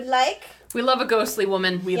 If you would like. We love a ghostly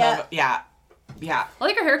woman. We love it. Yeah. I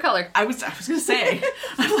like her hair color. I was gonna say,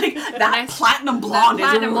 I'm like, that nice platinum blonde is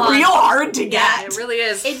blonde. real hard to get. Yeah, it really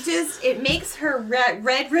is. It makes her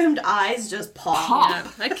red-rimmed eyes just pop. Yeah,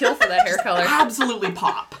 I'd kill for that hair color. Absolutely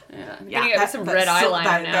pop. Yeah, I'm gonna get some red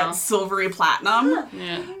eyeliner now. That silvery platinum.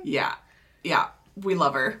 Yeah. Yeah. We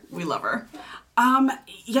love her.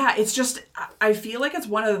 Yeah, it's just, I feel like it's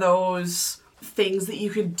one of those things that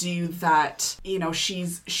you could do that, you know,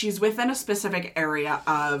 she's within a specific area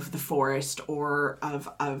of the forest or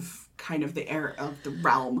of kind of the area of the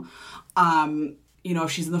realm. You know,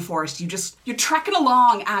 if she's in the forest, you're trekking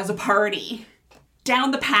along as a party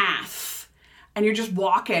down the path and you're just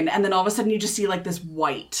walking, and then all of a sudden you just see like this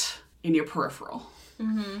white in your peripheral.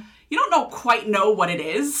 Mm-hmm. You don't quite know what it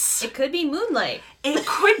is. It could be moonlight. It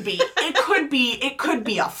could be. It could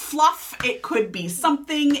be a fluff. It could be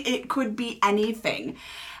something. It could be anything.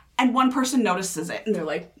 And one person notices it and they're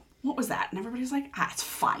like, what was that? And everybody's like, it's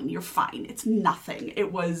fine. You're fine. It's nothing.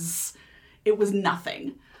 It was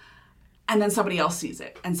nothing. And then somebody else sees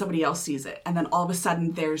it and somebody else sees it. And then all of a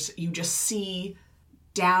sudden you just see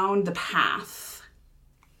down the path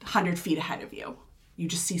 100 feet ahead of you. You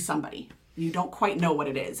just see somebody. You don't quite know what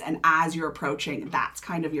it is. And as you're approaching, that's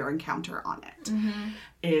kind of your encounter on it. Mm-hmm.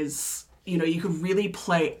 Is, you know, you could really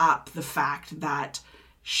play up the fact that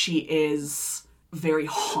she is very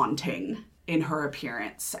haunting in her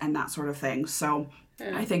appearance and that sort of thing. So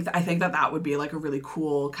I think that would be like a really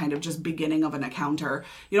cool kind of just beginning of an encounter.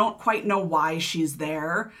 You don't quite know why she's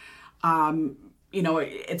there. You know,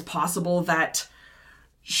 it's possible that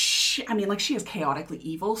she is chaotically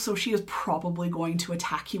evil, so she is probably going to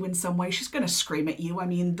attack you in some way. She's going to scream at you. I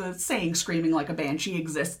mean, the saying screaming like a banshee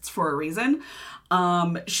exists for a reason.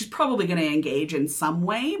 She's probably going to engage in some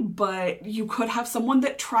way, but you could have someone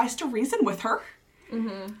that tries to reason with her.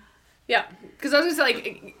 Mm-hmm. Yeah, because I was going to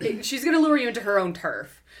say, like, she's going to lure you into her own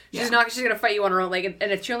turf. She's going to fight you on her own, like,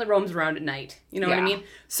 and she only roams around at night. You know what I mean?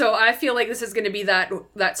 So I feel like this is going to be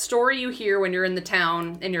that story you hear when you're in the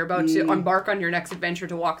town and you're about to embark on your next adventure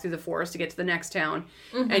to walk through the forest to get to the next town.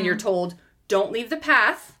 Mm-hmm. And you're told, don't leave the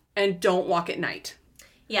path and don't walk at night.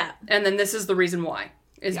 Yeah. And then this is the reason why.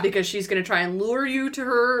 Is because she's going to try and lure you to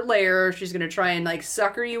her lair. She's going to try and, like,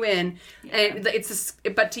 sucker you in. Yeah.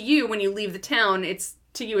 And but to you, when you leave the town, it's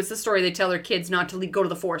the story they tell their kids not to go to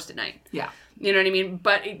the forest at night. Yeah. You know what I mean?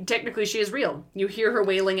 But technically she is real. You hear her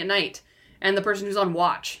wailing at night. And the person who's on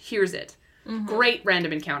watch hears it. Mm-hmm. Great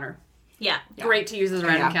random encounter. Yeah. Great to use as a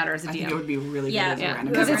random encounter as a DM. I think it would be really good as a random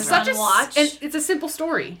encounter. Because it's such it's a simple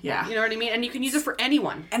story. Yeah. You know what I mean? And you can use it for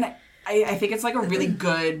anyone. And I think it's like a really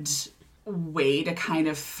good way to kind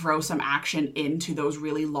of throw some action into those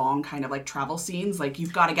really long kind of like travel scenes. Like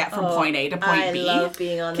you've got to get from point A to point B. I love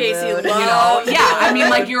being on the road. You know, I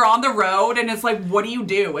mean, like you're on the road and it's like, what do you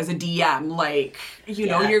do as a DM? Like, you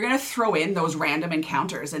know, you're going to throw in those random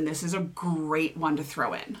encounters, and this is a great one to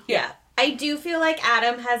throw in. Yeah. I do feel like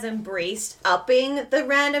Adam has embraced upping the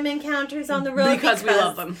random encounters on the road because we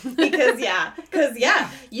love them. Because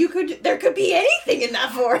there could be anything in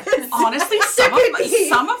that forest. Honestly,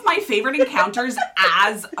 some of my favorite encounters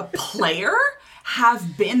as a player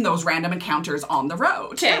have been those random encounters on the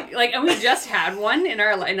road. Okay, like, and we just had one in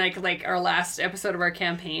our last episode of our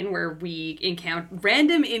campaign where we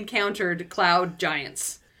encountered cloud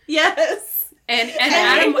giants. Yes. And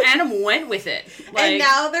Adam went with it. Like, and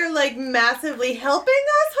now they're like massively helping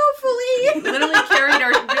us, hopefully.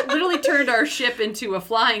 literally turned our ship into a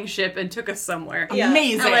flying ship and took us somewhere. Yeah.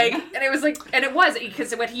 Amazing. And it was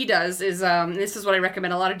because what he does is this is what I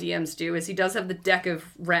recommend a lot of DMs do is he does have the deck of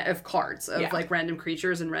cards of like random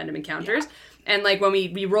creatures and random encounters. Yeah. And like when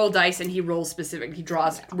we roll dice and he rolls specific, he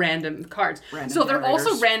draws random cards. So they're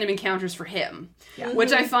also random encounters for him,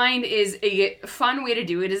 which I find is a fun way to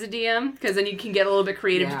do it as a DM, because then you can get a little bit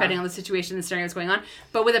creative depending on the situation and scenario that's going on.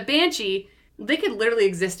 But with a banshee, they could literally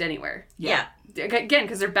exist anywhere. Yeah. Again,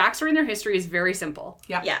 because their backstory and their history is very simple.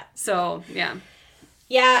 Yeah. So, yeah.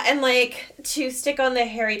 Yeah, and like, to stick on the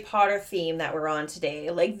Harry Potter theme that we're on today,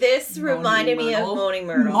 like, this reminded me of Moaning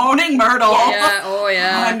Myrtle. Moaning Myrtle! Yeah, oh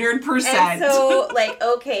yeah. 100%. And so, like,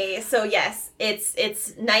 okay, so yes,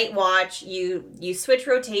 it's night watch, you switch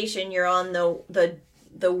rotation, you're on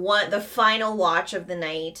the final watch of the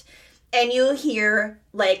night, and you hear,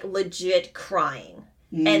 like, legit crying.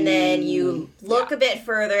 And then you look a bit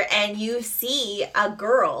further, and you see a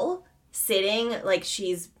girl sitting, like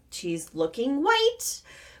she's looking white,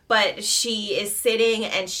 but she is sitting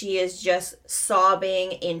and she is just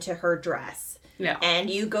sobbing into her dress. Yeah. And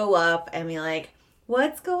you go up and be like,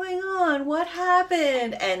 what's going on? What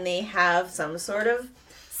happened? And they have some sort of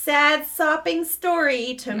sad, sopping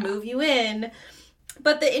story to move you in.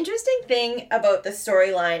 But the interesting thing about the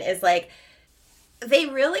storyline is, like, they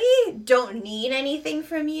really don't need anything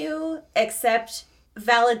from you except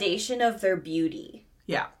validation of their beauty.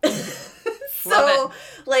 Yeah. So,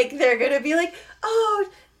 like, they're gonna be like, oh,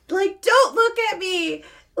 like, don't look at me.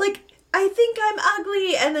 Like, I think I'm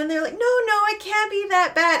ugly. And then they're like, no, it can't be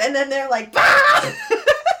that bad. And then they're like, bah!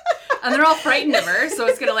 And they're all frightened of her, so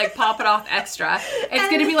it's gonna, like, pop it off extra. It's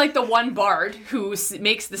gonna be like the one bard who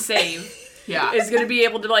makes the save. Yeah. Is gonna be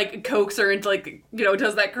able to, like, coax her into, like, you know,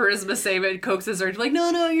 does that charisma save and coaxes her into, like,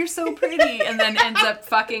 no, you're so pretty. And then ends up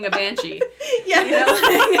fucking a banshee. Yeah. You know?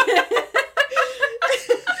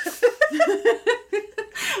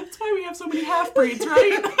 That's why we have so many half-breeds,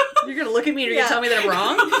 right? You're gonna look at me and you're gonna tell me that I'm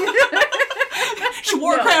wrong? She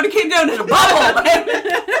wore a crown and came down in a bubble.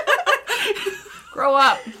 Grow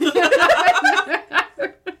up.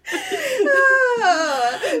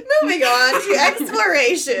 Moving on to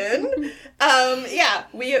exploration.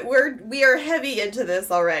 We are heavy into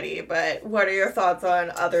this already, but what are your thoughts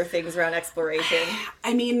on other things around exploration?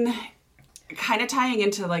 I mean, kind of tying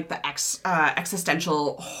into, like, the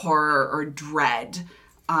existential horror or dread,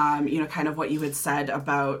 you know, kind of what you had said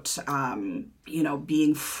about, you know,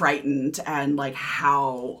 being frightened and, like,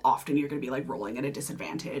 how often you're going to be, like, rolling at a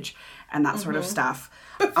disadvantage and that sort of stuff.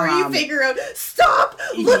 Before you figure out, stop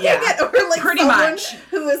looking at, or, like, pretty someone much.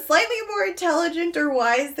 who is slightly more intelligent or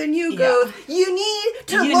wise than you goes, you need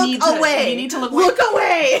to look away. You need to look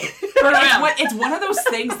away. It's one of those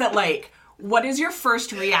things that, like, what is your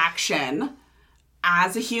first reaction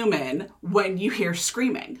as a human when you hear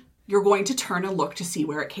screaming? You're going to turn and look to see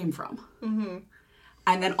where it came from. Mm-hmm.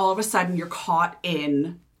 And then all of a sudden you're caught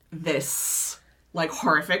in this, like,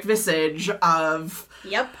 horrific visage of,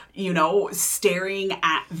 you know, staring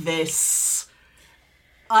at this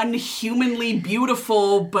unhumanly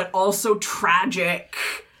beautiful but also tragic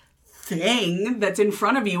thing that's in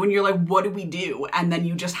front of you. And you're like, what do we do? And then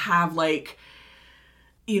you just have, like,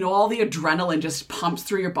 you know, all the adrenaline just pumps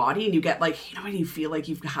through your body and you get, like, you know, when you feel like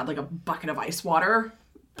you've had, like, a bucket of ice water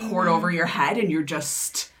poured over your head and you're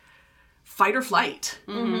just fight or flight.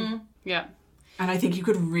 Mm-hmm. Yeah. And I think you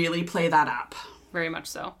could really play that up. Very much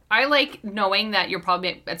so. I like knowing that you're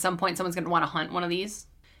probably, at some point, someone's going to want to hunt one of these,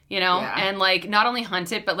 you know? Yeah. And, like, not only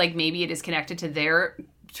hunt it, but, like, maybe it is connected to their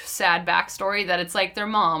sad backstory, that it's, like, their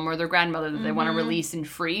mom or their grandmother that they want to release and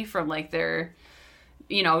free from, like, their,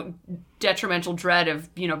 you know, detrimental dread of,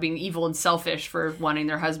 you know, being evil and selfish for wanting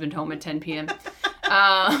their husband home at 10 p.m.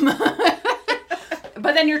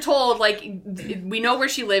 But then you're told, like, we know where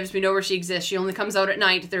she lives, we know where she exists. She only comes out at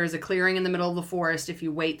night. There is a clearing in the middle of the forest. If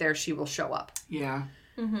you wait there, she will show up. Yeah.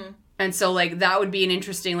 Mm-hmm. And so, like, that would be an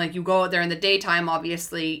interesting, like, you go out there in the daytime,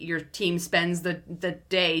 obviously, your team spends the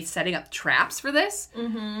day setting up traps for this.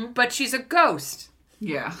 Mm-hmm. But she's a ghost.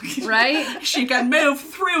 Yeah. Right? She can move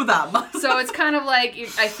through them. So it's kind of like,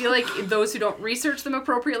 I feel like those who don't research them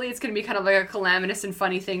appropriately, it's going to be kind of like a calamitous and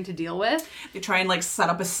funny thing to deal with. They try and, like, set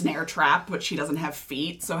up a snare trap, but she doesn't have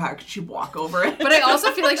feet, so how could she walk over it? But I also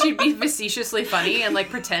feel like she'd be facetiously funny and, like,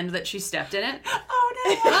 pretend that she stepped in it. Oh,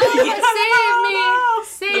 no. Oh,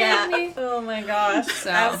 save me! Save me! Oh my gosh. So.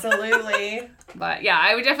 Absolutely. But yeah,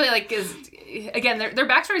 I would definitely like, because again, their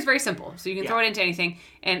backstory is very simple, so you can throw it into anything.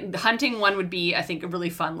 And the hunting one would be, I think, a really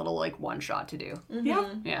fun little, like, one shot to do.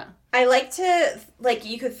 Mm-hmm. Yeah. I like to, like,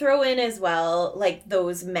 you could throw in as well, like,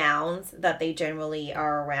 those mounds that they generally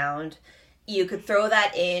are around. You could throw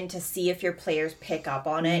that in to see if your players pick up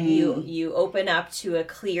on it. You open up to a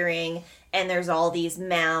clearing, and there's all these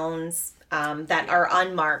mounds that are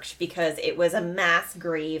unmarked because it was a mass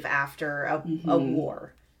grave after a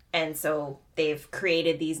war. And so they've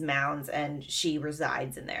created these mounds and she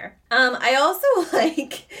resides in there. I also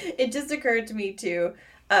like, it just occurred to me too,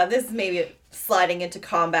 this is maybe sliding into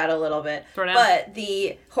combat a little bit, but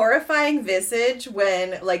the horrifying visage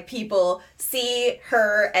when, like, people see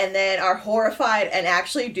her and then are horrified and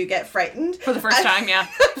actually do get frightened. For the first time, yeah.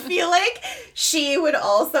 I feel like she would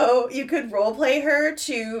also, you could roleplay her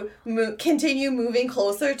to continue moving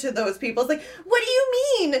closer to those people. It's like, what do you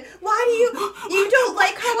mean? Why do you don't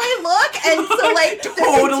like how I look? And so, like,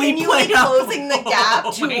 totally continually closing the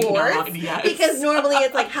gap towards. Yes. Because normally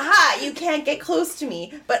it's like, haha, you can't get close to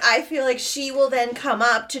me. But I feel like she will then come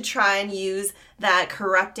up to try and use that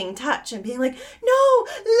corrupting touch and being like, no,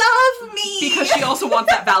 love me. Because she also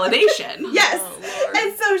wants that validation. Yes. Oh, Lord.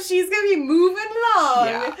 And so she's going to be moving along.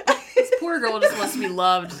 Yeah. This poor girl just wants to be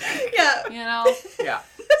loved. Yeah. You know? Yeah.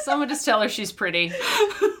 Someone just tell her she's pretty.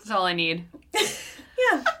 That's all I need.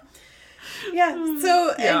 Yeah. Yeah.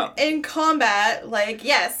 So in combat, like,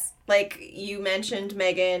 yes, like you mentioned,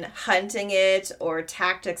 Megan, hunting it or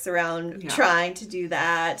tactics around trying to do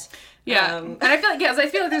that. Yeah. And I feel like,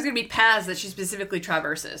 there's going to be paths that she specifically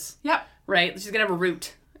traverses. Yep. Right? She's going to have a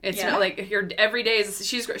route. It's not like your every day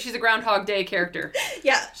she's a Groundhog Day character.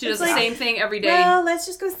 Yeah. She does the same thing every day. Well, let's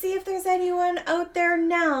just go see if there's anyone out there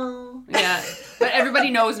now. Yeah. But everybody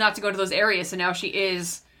knows not to go to those areas, so now she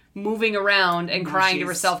is moving around and crying to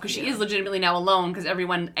herself because she is legitimately now alone because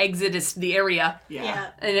everyone exited the area. Yeah.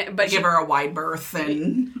 But give her a wide berth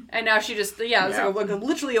and now she just it's like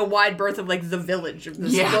literally a wide berth of like the village of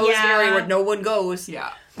this closed area where no one goes.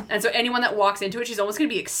 Yeah. And so anyone that walks into it, she's almost going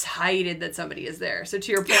to be excited that somebody is there. So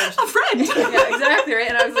to your point, a friend. Yeah, exactly, right?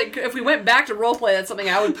 And I was like, if we went back to roleplay, that's something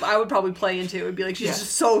I would probably play into. It would be like, she's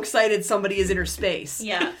just so excited somebody is in her space.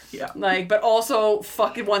 Yeah. Yeah. Like, but also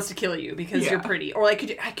fucking wants to kill you because you're pretty. Or like,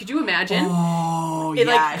 could you imagine? Oh,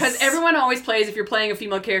 Like, because everyone always plays, if you're playing a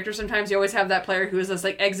female character, sometimes you always have that player who is just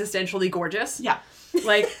like existentially gorgeous. Yeah.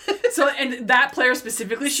 Like, so, and that player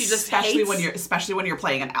specifically, she just especially hates. when you're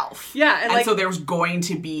playing an elf. Yeah, and like, so there's going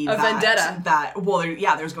to be a vendetta.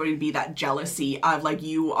 There's going to be that jealousy of like,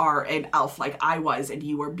 you are an elf like I was, and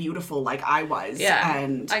you are beautiful like I was. Yeah,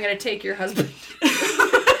 and I'm gonna take your husband.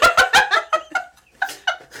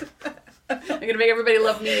 I'm gonna make everybody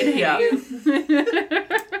love me and hate you.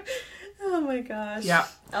 Oh my gosh. Yeah.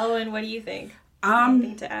 Elwyn, what do you think?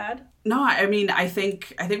 Anything to add? No, I mean, I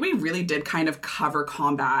think we really did kind of cover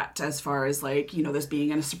combat as far as like, you know, this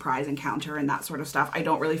being a surprise encounter and that sort of stuff. I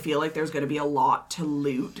don't really feel like there's going to be a lot to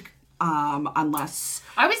loot, unless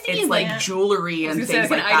I was thinking it's like jewelry and things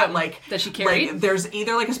like that. Like, that she carried. Like, there's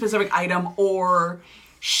either like a specific item or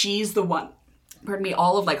she's the one. Pardon me,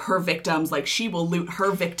 all of like her victims, like she will loot her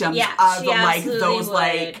victims of like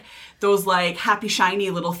those like happy shiny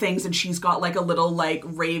little things, and she's got like a little like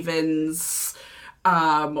raven's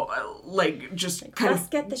like just like kind must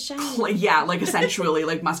of get the shiny like essentially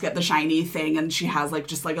like must get the shiny thing, and she has like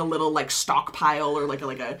just like a little like stockpile or like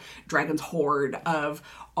a dragon's hoard of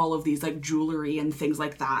all of these like jewelry and things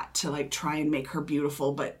like that to like try and make her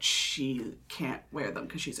beautiful, but she can't wear them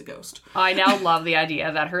because she's a ghost. I now love the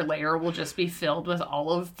idea that her lair will just be filled with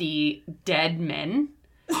all of the dead men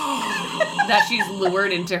that she's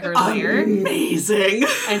lured into her lair. Amazing.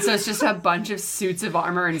 And so it's just a bunch of suits of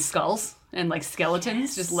armor and skulls and like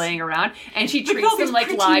skeletons just laying around, and she treats them like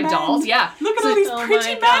live dolls. Yeah, look at all these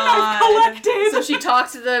pretty men I've collected. So she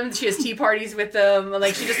talks to them, she has tea parties with them,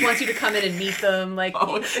 like she just wants you to come in and meet them. Like,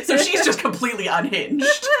 so she's just completely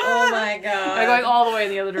unhinged. Oh my god! I'm going all the way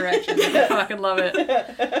in the other direction. I fucking love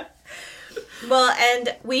it. Well,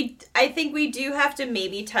 and I think we do have to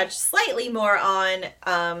maybe touch slightly more on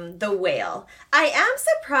the whale. I am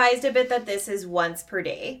surprised a bit that this is once per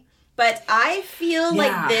day, but I feel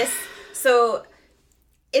like this. So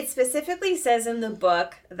it specifically says in the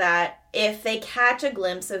book that if they catch a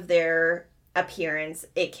glimpse of their appearance,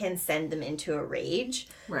 it can send them into a rage.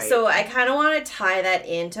 Right. So I kind of want to tie that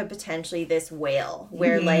into potentially this whale,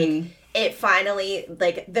 where like it finally,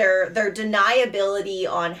 like their deniability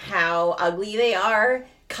on how ugly they are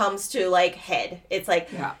comes to like head. It's like,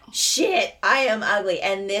 shit, I am ugly.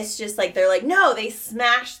 And this just like, they're like, no, they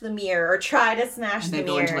smash the mirror or try to smash the mirror. And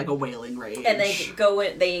they go into like a wailing rage. And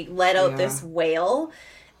they let out this wail.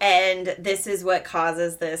 And this is what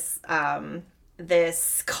causes this,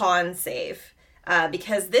 this con save.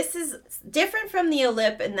 Because this is different from the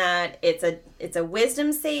Olip in that it's a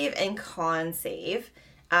wisdom save and con save.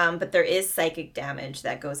 But there is psychic damage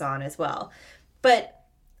that goes on as well. But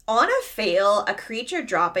on a fail, a creature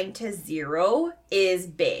dropping to 0 is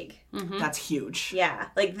big. Mm-hmm. That's huge. Yeah.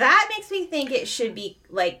 Like, that makes me think it should be,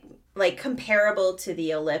 like comparable to the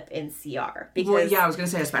Olip in CR. Because, I was going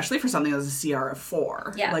to say, especially for something that's a CR of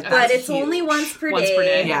 4. Yeah, like, but it's huge. Only once per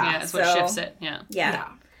day. Yeah, that's what shifts it. Yeah.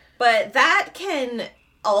 But that can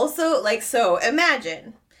also, like, so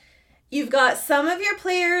imagine you've got some of your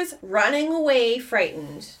players running away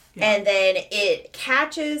frightened, and then it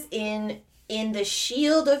catches in the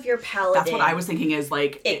shield of your paladin. That's what I was thinking is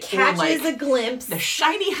like... It catches a glimpse. The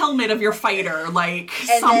shiny helmet of your fighter, like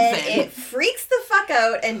and something. Then it freaks the fuck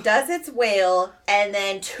out and does its wail, and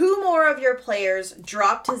then 2 more of your players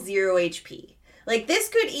drop to 0 HP. Like, this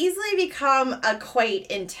could easily become a quite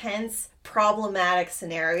intense, problematic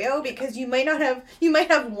scenario, because you might have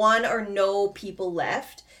 1 or no people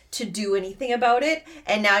left to do anything about it,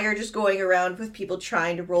 and now you're just going around with people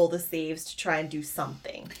trying to roll the saves to try and do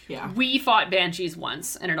something. Yeah. We fought banshees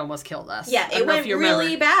once, and it almost killed us. Yeah, it went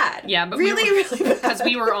really bad. Yeah, but really bad. Because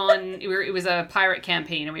we were on, it was a pirate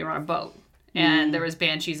campaign, and we were on a boat, and there was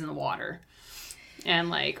banshees in the water.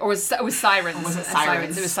 And or was sirens? Or was it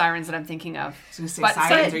sirens? It was sirens that I'm thinking of. I was going to say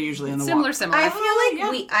sirens are usually in the water. Similar.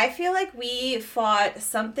 I feel like we fought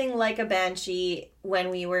something like a banshee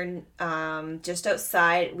when we were just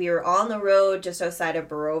outside. We were on the road just outside of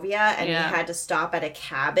Barovia, and we had to stop at a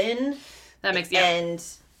cabin. That makes And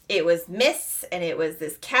it was mists, and it was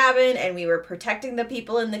this cabin, and we were protecting the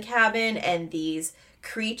people in the cabin, and these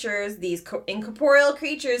creatures, these incorporeal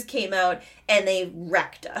creatures, came out, and they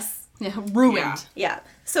wrecked us. Yeah, ruined. Yeah.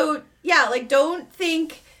 So, yeah, don't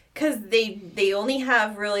think, because they only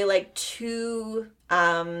have really, two,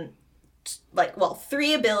 3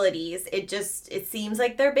 abilities. It seems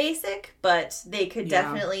like they're basic, but they could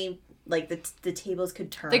definitely, the tables could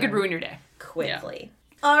turn. They could ruin your day. Quickly.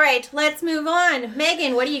 Yeah. All right, let's move on.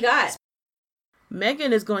 Megan, what do you got?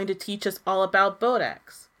 Megan is going to teach us all about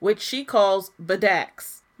Bodax, which she calls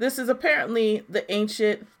Badax. This is apparently the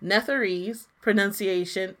ancient Netherese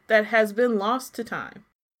pronunciation that has been lost to time.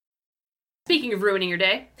 Speaking of ruining your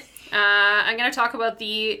day, I'm going to talk about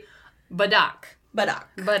the Badak.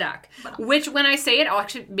 Badak. Which, when I say it,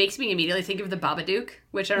 actually makes me immediately think of the Babadook,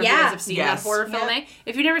 which I don't know if you guys have seen that horror film.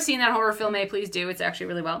 If you've never seen that horror film, please do. It's actually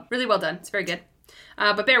really well done. It's very good.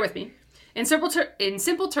 But bear with me. In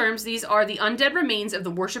simple terms, these are the undead remains of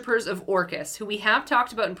the worshippers of Orcus, who we have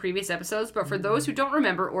talked about in previous episodes, but for those who don't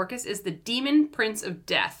remember, Orcus is the demon prince of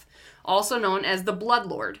death, also known as the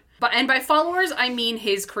Bloodlord. And by followers, I mean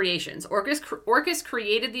his creations. Orcus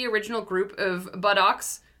created the original group of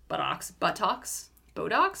buttocks? I'm going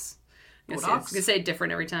to say it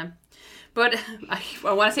different every time. But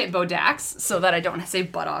I want to say it Bodax, so that I don't say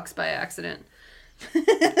buttocks by accident.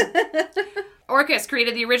 Orcus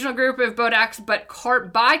created the original group of Bodax, but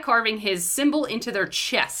by carving his symbol into their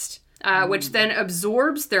chest, which then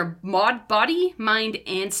absorbs their body, mind,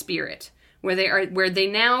 and spirit, where they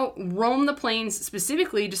now roam the plains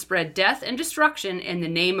specifically to spread death and destruction in the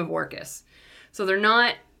name of Orcus. So they're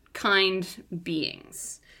not kind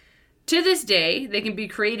beings. To this day, they can be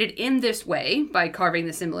created in this way by carving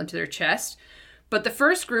the symbol into their chest. But the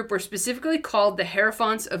first group were specifically called the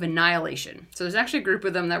Hierophants of Annihilation. So there's actually a group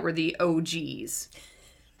of them that were the OGs.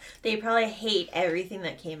 They probably hate everything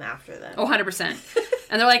that came after them. Oh, 100%.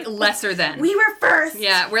 And they're lesser than. We were first!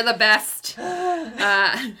 Yeah, we're the best.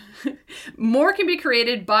 More can be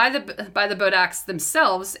created by the Bodax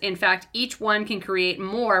themselves. In fact, each one can create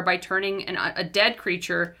more by turning a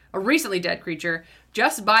recently dead creature,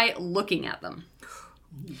 just by looking at them.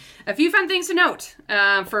 A few fun things to note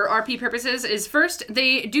for RP purposes is, first,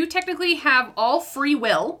 they do technically have all free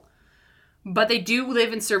will, but they do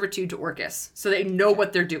live in servitude to Orcus, so they know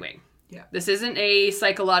what they're doing. Yeah. This isn't a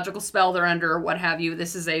psychological spell they're under or what have you.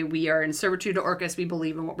 This is we are in servitude to Orcus, we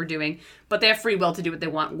believe in what we're doing, but they have free will to do what they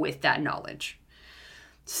want with that knowledge.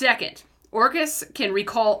 Second, Orcus can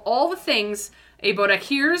recall all the things a Bodak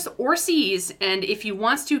hears or sees, and if he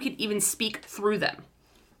wants to, can even speak through them.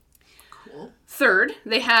 Third,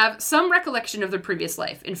 they have some recollection of their previous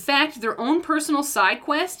life. In fact, their own personal side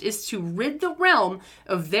quest is to rid the realm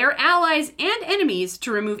of their allies and enemies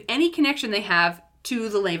to remove any connection they have to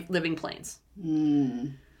the living planes.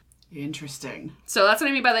 Interesting. So that's what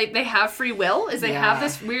I mean by they have free will, is they have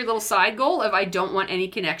this weird little side goal of I don't want any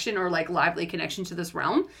connection or lively connection to this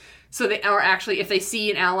realm. So they are actually, if they see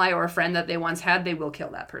an ally or a friend that they once had, they will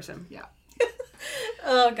kill that person. Yeah.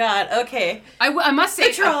 Oh, God. Okay. I must say...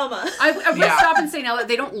 The trauma. I will stop and say now that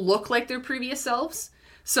they don't look like their previous selves.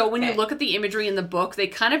 So when you look at the imagery in the book, they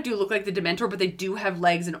kind of do look like the Dementor, but they do have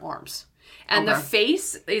legs and arms. And the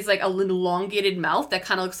face is an elongated mouth that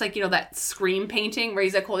kind of looks like, that Scream painting where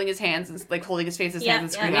he's holding his hands and holding his face, his hands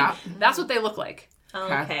and screaming. Yeah. That's what they look like.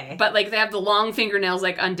 Okay. But they have the long fingernails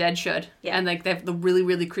like Undead should. Yeah. And they have the really,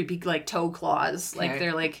 really creepy toe claws. Okay.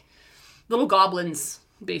 They're little goblins,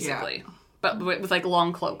 basically. Yeah. But with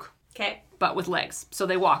long cloak. Okay. But with legs. So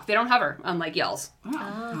they walk. They don't hover, unlike Yells.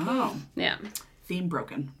 Oh. Yeah. Theme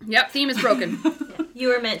broken. Yep, theme is broken. You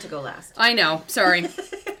were meant to go last. I know. Sorry.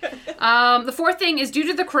 The fourth thing is, due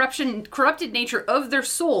to the corrupted nature of their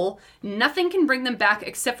soul, nothing can bring them back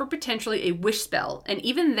except for potentially a wish spell. And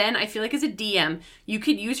even then, I feel like as a DM, you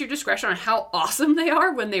could use your discretion on how awesome they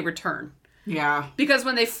are when they return. Yeah. Because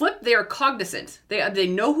when they flip, they are cognizant. They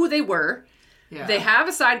know who they were. Yeah. They have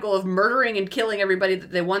a side goal of murdering and killing everybody that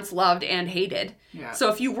they once loved and hated. Yeah. So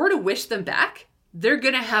if you were to wish them back, they're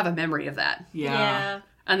going to have a memory of that. Yeah.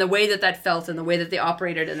 and the way that felt and the way that they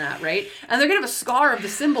operated in that, right? And they're going to have a scar of the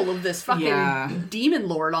symbol of this fucking demon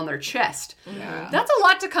lord on their chest. Yeah. That's a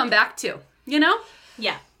lot to come back to, you know?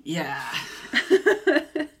 Yeah. Yeah.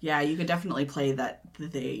 Yeah, you could definitely play that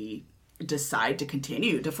they decide to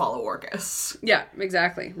continue to follow Orcus. Yeah,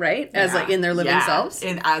 exactly, right? As like in their living selves.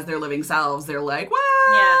 As their living selves, they're like,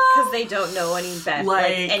 well, yeah, because they don't know any better.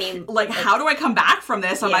 Like, how do I come back from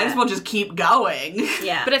this? I might as well just keep going.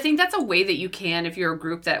 Yeah. But I think that's a way that you can, if you're a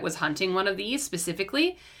group that was hunting one of these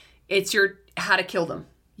specifically, it's your how to kill them.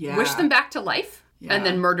 Yeah. Wish them back to life and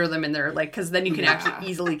then murder them in there, like, because then you can actually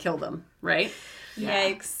easily kill them, right?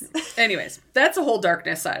 Yikes. Anyways, that's a whole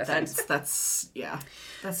darkness side of things. That's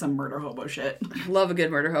some murder hobo shit. Love a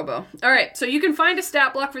good murder hobo. All right, so you can find a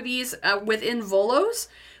stat block for these within Volos,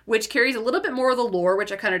 which carries a little bit more of the lore,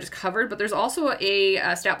 which I kind of just covered, but there's also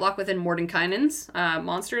a stat block within Mordenkainen's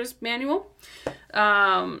Monsters Manual. So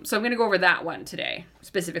I'm going to go over that one today,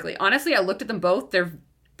 specifically. Honestly, I looked at them both. They're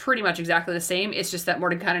pretty much exactly the same. It's just that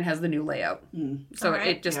Mordenkainen has the new layout. So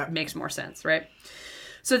it just makes more sense, right?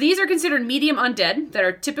 So these are considered medium undead that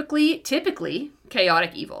are typically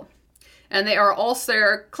chaotic evil. And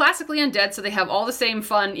they're classically undead, so they have all the same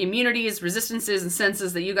fun immunities, resistances, and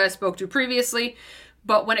senses that you guys spoke to previously.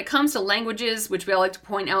 But when it comes to languages, which we all like to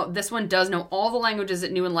point out, this one does know all the languages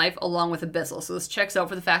it knew in life along with Abyssal. So this checks out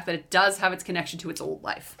for the fact that it does have its connection to its old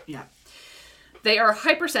life. Yeah. They are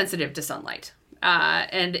hypersensitive to sunlight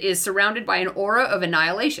and is surrounded by an aura of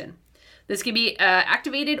annihilation. This can be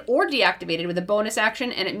activated or deactivated with a bonus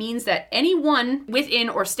action, and it means that anyone within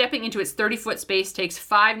or stepping into its 30-foot space takes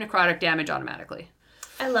 5 necrotic damage automatically.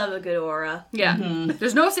 I love a good aura. Yeah. Mm-hmm.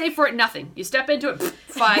 There's no save for it, nothing. You step into it,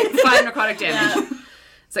 5 necrotic damage. Yeah.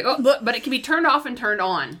 It's like, oh, look, but it can be turned off and turned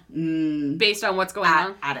on based on what's going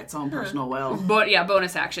on. At its own personal will. But yeah,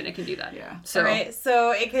 bonus action, it can do that. Yeah. So, right,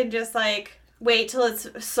 so it could just like wait till it's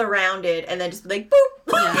surrounded and then just be like,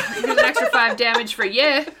 boop! Yeah. There's an extra 5 damage for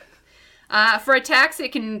you. For attacks,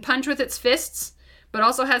 it can punch with its fists, but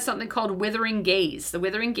also has something called Withering Gaze. The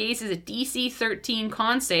Withering Gaze is a DC 13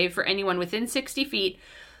 con save for anyone within 60 feet,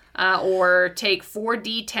 or take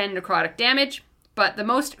 4d10 necrotic damage. But the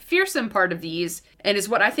most fearsome part of these, and is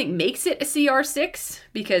what I think makes it a CR6,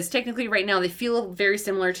 because technically right now they feel very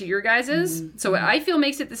similar to your guys's. Mm-hmm. So what I feel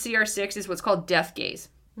makes it the CR6 is what's called Death Gaze.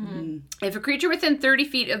 Mm-hmm. If a creature within 30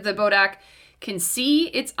 feet of the Bodak can see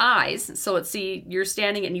its eyes, so let's see, you're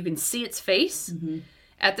standing and you can see its face. Mm-hmm.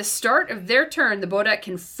 At the start of their turn, the Bodak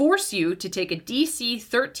can force you to take a DC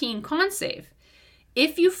 13 con save.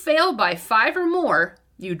 If you fail by 5 or more,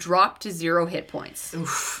 you drop to 0 hit points.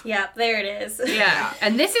 Oof. Yeah, there it is. Yeah,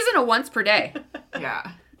 and this isn't a once per day.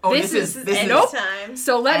 Yeah. Oh, this is anytime.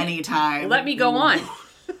 So anytime. Let me go on.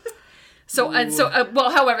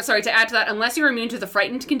 However, sorry, to add to that, unless you're immune to the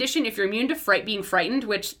frightened condition, if you're immune to being frightened,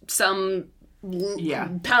 which some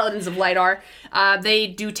paladins of light are, they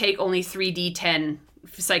do take only 3d10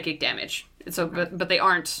 psychic damage. So, but they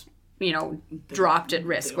aren't, dropped at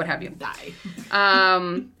risk, what have you. Die.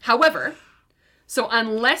 However, so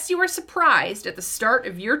unless you are surprised at the start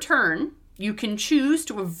of your turn, you can choose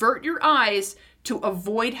to avert your eyes to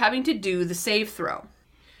avoid having to do the save throw.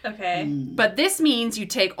 Okay. But this means you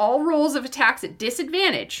take all rolls of attacks at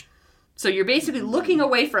disadvantage. So you're basically looking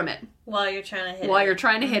away from it. While you're trying to hit it. While you're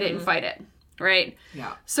trying to hit it and fight it. Right?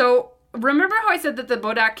 Yeah. So remember how I said that the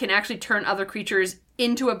Bodak can actually turn other creatures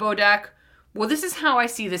into a Bodak? Well, this is how I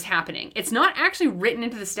see this happening. It's not actually written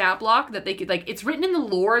into the stat block that they could, it's written in the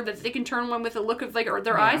lore that they can turn one with a look of, or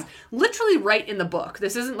their eyes. Literally right in the book.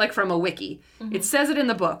 This isn't, from a wiki. Mm-hmm. It says it in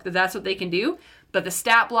the book that that's what they can do, but the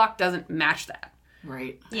stat block doesn't match that.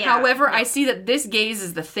 Right. Yeah. However, I see that this gaze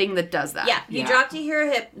is the thing that does that. Yeah. You drop to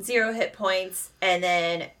 0 hit points, and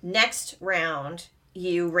then next round,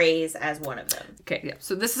 you raise as one of them. Okay, yeah.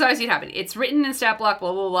 So this is how I see it happen. It's written in stat block,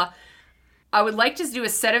 blah, blah, blah. I would like to do a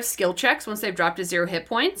set of skill checks once they've dropped to 0 hit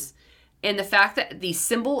points, and the fact that the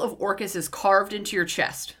symbol of Orcus is carved into your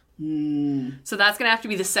chest. So that's going to have to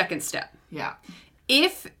be the second step. Yeah.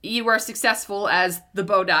 If you are successful as the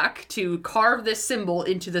Bodak to carve this symbol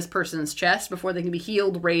into this person's chest before they can be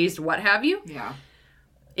healed, raised, what have you. Yeah.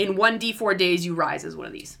 In 1d4 days, you rise as one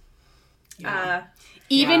of these. Yeah.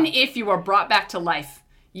 Even if you are brought back to life,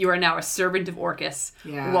 you are now a servant of Orcus.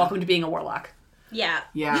 Yeah. Welcome to being a warlock. Yeah.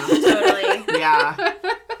 Yeah. Totally. Yeah.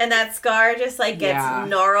 And that scar just like gets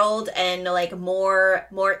gnarled and like more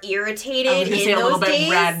irritated in say those a little days.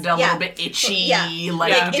 bit red, a little bit itchy,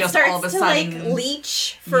 like it just starts all of a to sudden like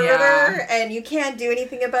leech further, and you can't do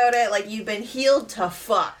anything about it. Like you've been healed to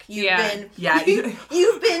fuck. You've been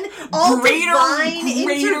all divine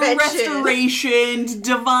intervention, restoration,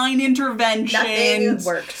 divine intervention. Nothing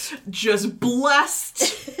worked. Just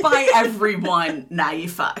blessed by everyone. Now you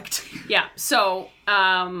fucked. Yeah. So,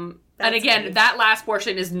 and again, that last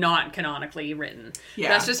portion is not canonically written. Yeah.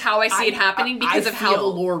 That's just how I see it happening because of how the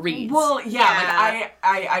lore reads. Well, like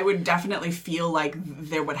I would definitely feel like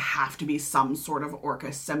there would have to be some sort of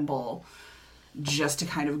Orca symbol just to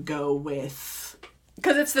kind of go with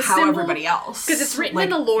because it's the how symbol, everybody else. Because it's written in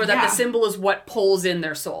the lore that the symbol is what pulls in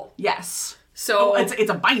their soul. Yes. So it's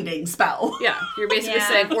a binding spell. Yeah, you're basically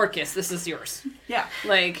saying, Orcus, this is yours. Yeah.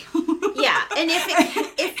 Like. Yeah, and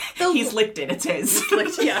if he's licked it, it's his.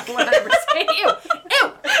 Yeah,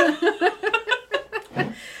 100%.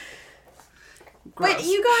 Ew. But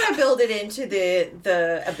you gotta build it into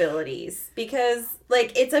the abilities because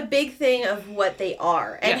like it's a big thing of what they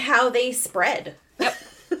are and how they spread. Yep.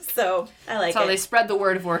 So I like That's how they spread the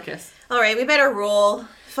word of Orcus. All right, we better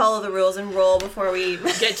follow the rules and roll before we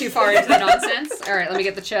get too far into the nonsense. All right, let me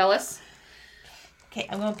get the chalice. Okay,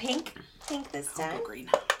 I'm going pink this time. I'll go green.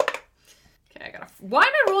 Okay, why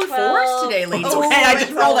am I rolling fours today, ladies? It's okay, I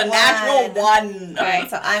just rolled a natural 1. Alright,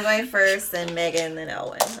 so I'm going first, then Megan, then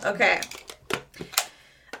Elwin.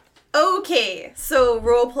 Okay, so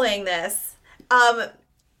role-playing this. I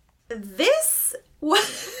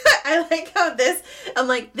like how I'm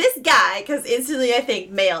like, this guy, because instantly I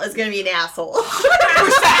think male is going to be an asshole.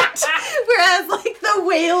 100%. Whereas, like, the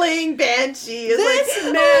wailing banshee is this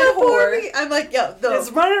like, man whore. I'm like, yo, no.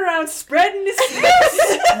 Is running around spreading his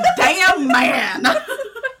feet. Damn man.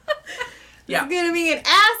 Yeah. He's going to be an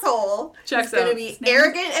asshole. Checks He's going to be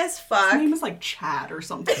arrogant as fuck. His name is like Chad or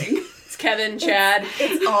something. It's Kevin, Chad.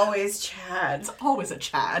 It's always Chad. It's always a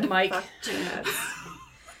Chad. Mike. Fuck Chad.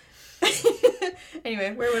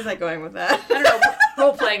 Anyway, where was I going with that? I don't know.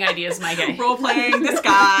 Role-playing ideas, my guy. Role-playing this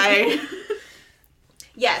guy.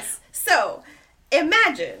 Yes. So,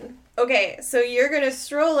 imagine. Okay, so you're going to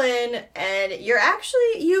stroll in and you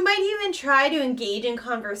might even try to engage in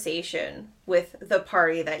conversation with the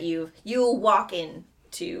party that you'll walk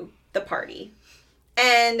into the party.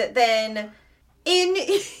 And then in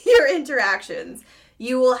your interactions,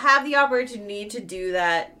 you will have the opportunity to do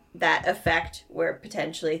that effect where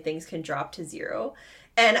potentially things can drop to 0.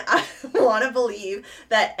 And I want to believe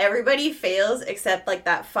that everybody fails except like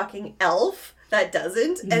that fucking elf that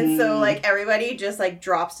doesn't. And so like everybody just like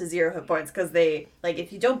drops to 0 hit points because they like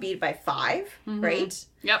if you don't beat by 5, right?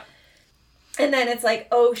 Yep. And then it's like,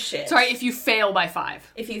 oh shit. Sorry, if you fail by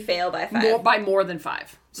 5. If you fail by 5. By more than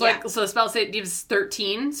 5. So so the spell save gives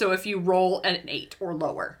 13, so if you roll an 8 or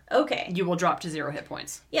lower, okay, you will drop to 0 hit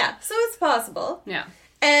points. Yeah, so it's possible. Yeah.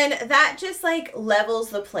 And that just, like,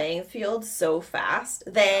 levels the playing field so fast.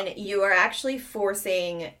 Then you are actually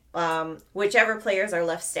forcing whichever players are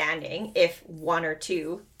left standing, if 1 or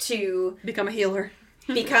 2, to... become a healer.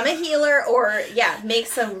 Become a healer or, make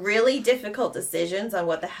some really difficult decisions on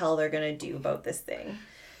what the hell they're going to do about this thing.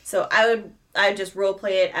 So I would just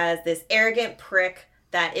roleplay it as this arrogant prick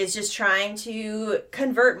that is just trying to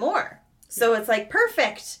convert more. So it's like,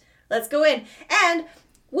 perfect. Let's go in. And...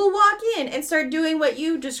 we'll walk in and start doing what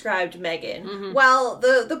you described, Megan. Mm-hmm. While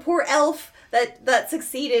the poor elf that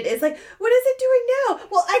succeeded is like, what is it doing now?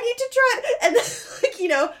 Well, I need to try it. And then, like,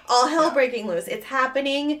 all hell breaking loose. It's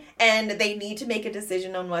happening and they need to make a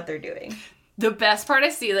decision on what they're doing. The best part I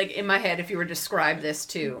see, like, in my head, if you were to describe this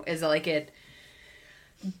too, is like it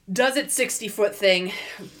does its 60-foot thing.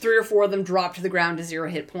 3 or 4 of them drop to the ground to 0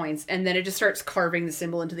 hit points. And then it just starts carving the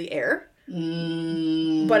symbol into the air.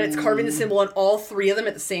 But it's carving the symbol on all 3 of them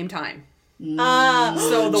at the same time.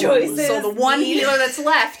 So the one healer that's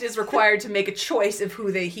left is required to make a choice of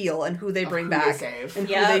who they heal and who they bring back and who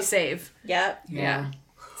they save. Yep. Yeah.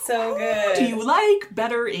 So good. Do you like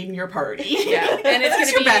better in your party? Yeah. And it's gonna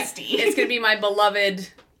be your bestie. It's gonna be my beloved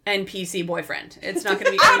NPC boyfriend. It's not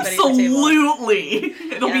gonna be anybody at the table. Absolutely.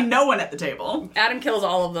 It'll be no one at the table. Adam kills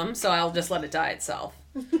all of them, so I'll just let it die itself.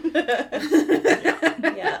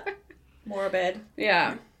 Yeah. Morbid.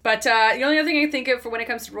 Yeah. But the only other thing I can think of for when it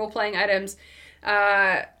comes to role-playing items,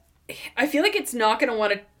 I feel like it's not going to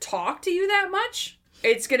want to talk to you that much.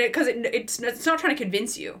 It's going to, because it's not trying to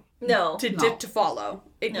convince you. No. To follow.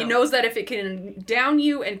 It knows that if it can down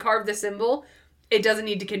you and carve the symbol, it doesn't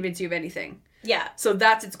need to convince you of anything. Yeah. So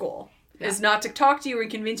that's its goal. Yeah. Is not to talk to you and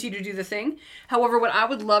convince you to do the thing. However, what I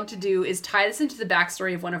would love to do is tie this into the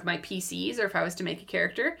backstory of one of my PCs, or if I was to make a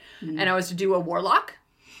character, and I was to do a warlock.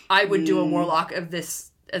 I would do a warlock of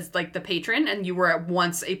this as like the patron, and you were at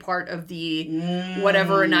once a part of the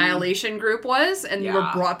whatever annihilation group was, and you were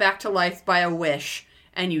brought back to life by a wish,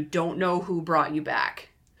 and you don't know who brought you back.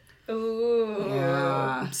 Ooh.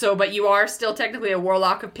 Yeah. So, but you are still technically a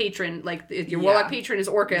warlock of patron. Like, your warlock patron is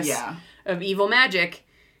Orcus of evil magic,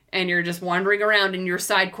 and you're just wandering around, and your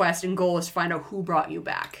side quest and goal is to find out who brought you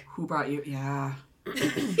back. Who brought you? Yeah.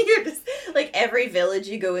 You're just, like, every village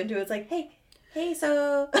you go into, it's like, hey,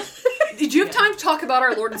 so... Did you have time to talk about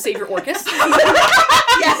our Lord and Savior Orcus?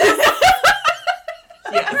 Yes.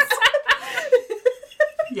 Yes.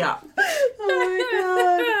 Yeah.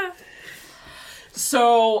 Oh, my God.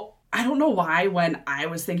 So, I don't know why when I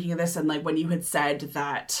was thinking of this and, like, when you had said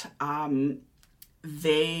that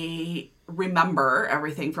they remember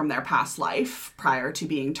everything from their past life prior to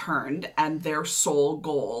being turned, and their sole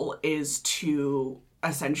goal is to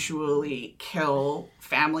essentially kill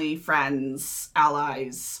family, friends,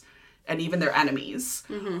 allies, and even their enemies.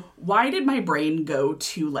 Mm-hmm. Why did my brain go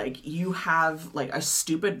to, like, you have, like, a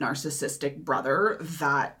stupid narcissistic brother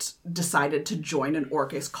that decided to join an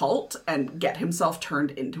Orcus cult and get himself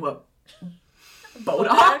turned into a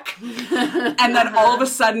Bodak? And then all of a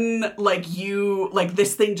sudden, like,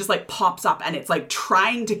 this thing just, like, pops up and it's, like,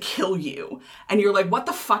 trying to kill you. And you're like, what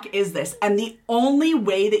the fuck is this? And the only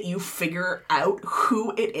way that you figure out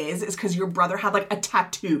who it is because your brother had, like, a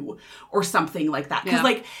tattoo or something like that. Because,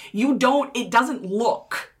 like, it doesn't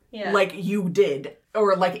look like you did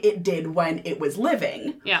or like it did when it was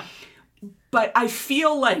living. Yeah. But I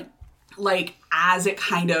feel like as it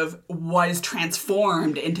kind of was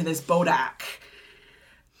transformed into this Bodak,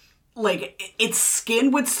 like, its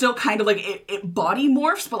skin would still kind of, like, it body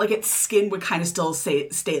morphs, but, like, its skin would kind of still stay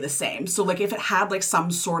the same. So, like, if it had, like, some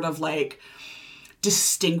sort of, like,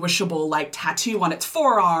 distinguishable, like, tattoo on its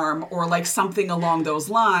forearm or, like, something along those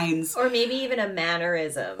lines. Or maybe even a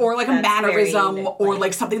mannerism. Or, like, a mannerism or,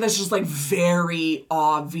 like, something that's just, like, very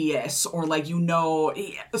obvious or, like,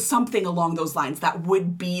 something along those lines that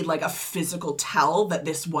would be, like, a physical tell that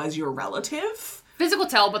this was your relative. Physical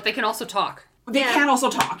tell, but they can also talk. They can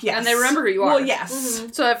also talk, yes. And they remember who you are. Well, yes.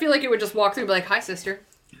 Mm-hmm. So I feel like it would just walk through and be like, hi, sister.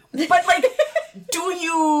 But, like, do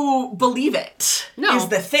you believe it? No. Is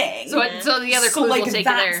the thing. So the other clues will take you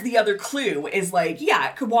there. That's the other clue is, like,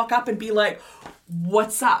 it could walk up and be like,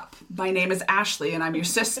 what's up? My name is Ashley and I'm your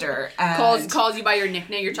sister. And calls you by your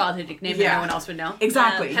nickname, your childhood nickname that no one else would know.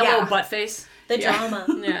 Exactly. Hello, buttface. The drama.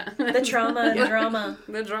 The trauma. The drama.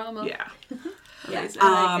 The drama. Yeah.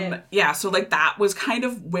 Yeah. So, like, that was kind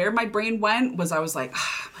of where my brain went, I was like,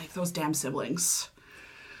 those damn siblings.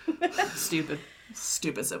 Stupid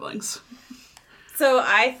siblings. So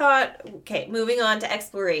I thought, okay, moving on to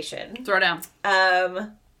exploration. Throw down.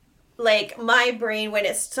 Like, my brain, when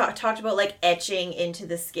it talked about, like, etching into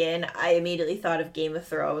the skin, I immediately thought of Game of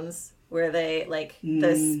Thrones, where they, like,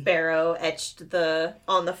 the sparrow etched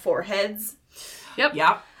on the foreheads.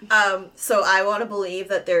 Yep. So I want to believe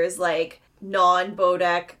that there's, like,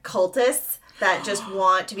 non-Bodak cultists that just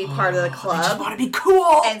want to be part of the club. They just want to be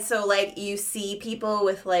cool. And so, like, you see people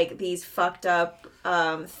with, like, these fucked up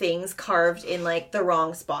things carved in, like, the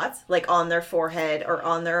wrong spots, like on their forehead or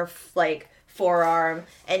on their, like, forearm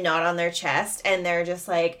and not on their chest. And they're just,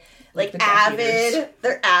 like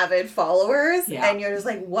they're avid followers. Yeah. And you're just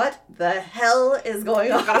like, what the hell is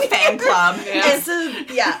going on? Got a fan club. And so,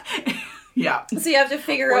 yeah. Yeah. So you have to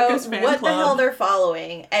figure out what the hell they're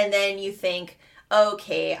following. And then you think,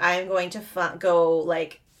 okay, I'm going to go,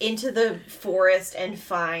 like, into the forest and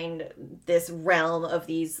find this realm of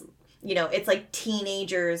these, it's like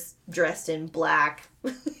teenagers dressed in black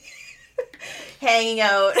hanging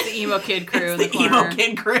out. The emo kid crew. It's the emo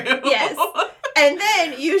kid crew. Yes. And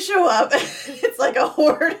then you show up and it's like a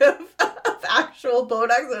horde of actual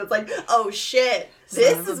Bodaks, and it's like, oh shit,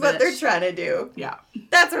 this is what they're trying to do. Yeah.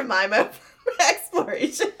 That's where my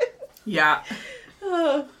exploration. Yeah.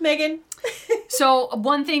 Oh, Megan. So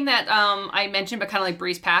one thing that I mentioned but kind of like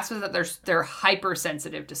breezed past was that they're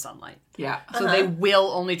hypersensitive to sunlight. Yeah. So they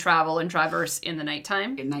will only travel and traverse in the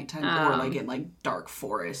nighttime. In nighttime or like in like dark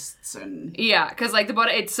forests and... Yeah, because like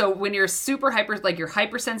so when you're super your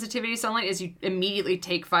hypersensitivity to sunlight is you immediately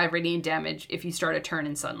take 5 radiant damage if you start a turn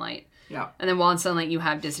in sunlight. Yeah. And then while in sunlight, you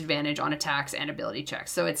have disadvantage on attacks and ability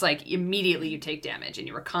checks. So it's like immediately you take damage and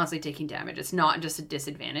you are constantly taking damage. It's not just a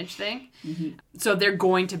disadvantage thing. Mm-hmm. So they're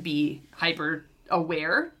going to be hyper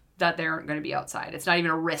aware that they're going to be outside. It's not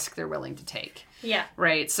even a risk they're willing to take. Yeah.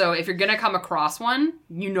 Right? So if you're going to come across one,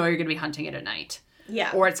 you know you're going to be hunting it at night.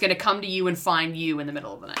 Yeah. Or it's going to come to you and find you in the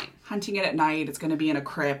middle of the night. Hunting it at night, it's going to be in a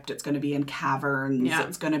crypt, it's going to be in caverns,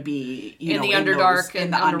 it's going to be, in the Underdark.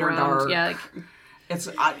 In the Underdark. Yeah, It's,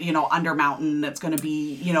 under mountain. It's going to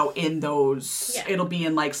be, in those, it'll be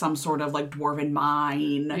in like some sort of like dwarven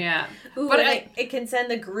mine. Yeah. Ooh, but it can send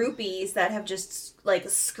the groupies that have just like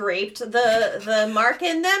scraped the mark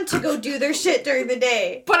in them to go do their shit during the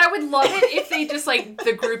day. But I would love it if they just like,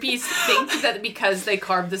 the groupies think that because they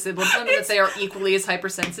carved this in them that they are equally as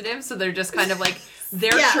hypersensitive. So they're just kind of like,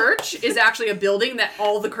 their church is actually a building that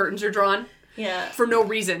all the curtains are drawn. Yeah. For no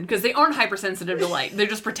reason. Because they aren't hypersensitive to light. They're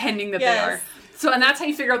just pretending that they are. So, and that's how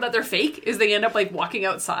you figure out that they're fake, is they end up, like, walking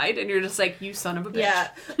outside, and you're just like, you son of a bitch. Yeah.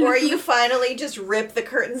 Or you finally just rip the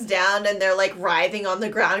curtains down, and they're, like, writhing on the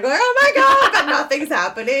ground, going, oh my god, but nothing's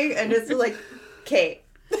happening, and it's like, okay.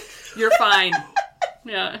 You're fine.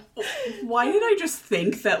 Yeah. Why did I just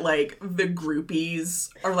think that, like, the groupies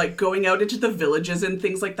are, like, going out into the villages and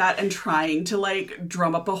things like that and trying to, like,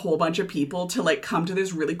 drum up a whole bunch of people to, like, come to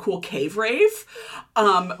this really cool cave rave?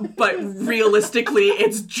 But realistically,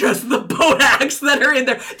 it's just the boat acts that are in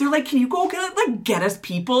there. They're like, can you go get us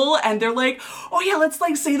people? And they're like, oh yeah, let's,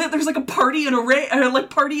 like, say that there's, like, a party in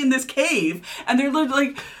party in this cave. And they're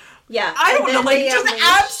like... Yeah. I don't know, like, just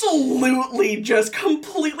absolutely just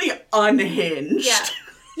completely unhinged. Yeah.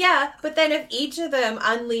 Yeah, but then if each of them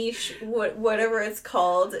unleash whatever it's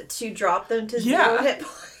called to drop them to 0 hit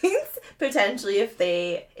points, potentially if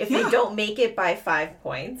they don't make it by 5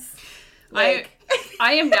 points. Like...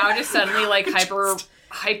 I am now just suddenly, like,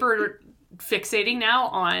 hyper fixating now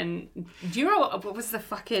on... Do you know what was the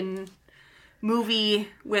fucking movie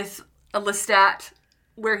with a Lestat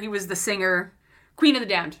where he was the singer... Queen of the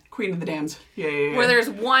Damned. Queen of the Damned. Yeah. Where there's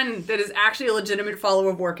one that is actually a legitimate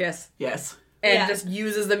follower of Orcus. Yes. And just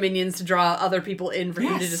uses the minions to draw other people in for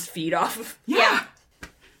him to just feed off of. Yeah.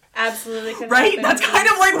 Absolutely. Right? That's kind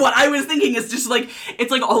of like what I was thinking. It's just like,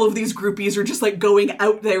 it's like all of these groupies are just like going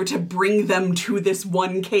out there to bring them to this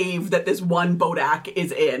one cave that this one Bodak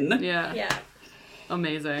is in. Yeah. Yeah.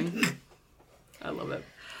 Amazing. I love it.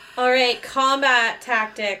 All right. Combat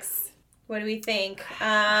tactics. What do we think?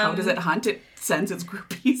 How does it hunt? It sends its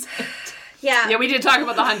groupies out. Yeah. Yeah, we did talk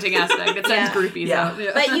about the hunting aspect. It sends groupies out.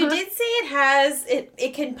 Yeah. But you did say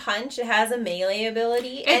it can punch. It has a melee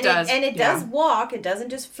ability. It does. It does walk. It doesn't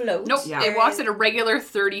just float. Nope. Yeah. It walks at a regular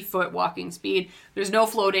 30-foot walking speed. There's no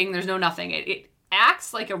floating. There's no nothing. It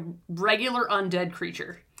acts like a regular undead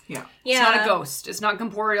creature. Yeah. It's not a ghost. It's not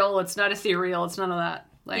corporeal. It's not ethereal. It's none of that.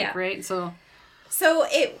 Right? So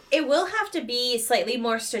it will have to be slightly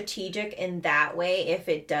more strategic in that way if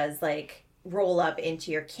it does, like, roll up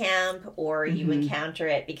into your camp or you encounter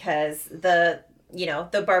it, because the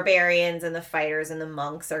barbarians and the fighters and the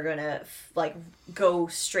monks are gonna like go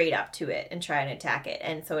straight up to it and try and attack it,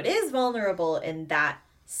 and so it is vulnerable in that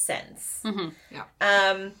sense.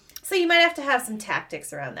 So you might have to have some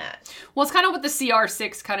tactics around that. Well, it's kind of what the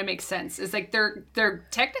CR6 kind of makes sense. Is like they're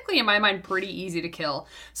technically, in my mind, pretty easy to kill.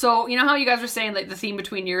 So you know how you guys were saying like the theme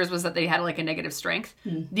between yours was that they had like a negative strength?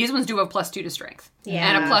 These ones do have +2 to strength.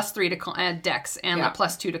 Yeah. And a +3 to dex and a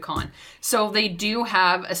 +2 to con. So they do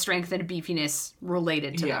have a strength and a beefiness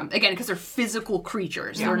related to them. Again, because they're physical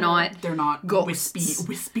creatures. They're not ghosts.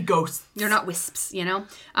 Wispy ghosts. They're not wisps, you know?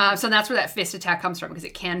 So that's where that fist attack comes from, because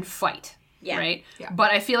it can fight. Yeah. Right? Yeah. But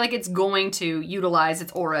I feel like it's going to utilize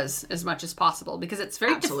its auras as much as possible, because it's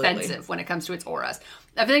very defensive when it comes to its auras.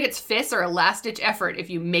 I feel like its fists are a last-ditch effort if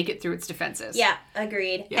you make it through its defenses. Yeah,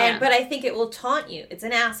 agreed. Yeah. But I think it will taunt you. It's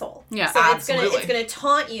an asshole. Yeah, so absolutely. it's gonna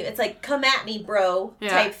taunt you. It's like, come at me, bro,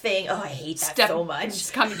 type thing. Oh, I hate that so much.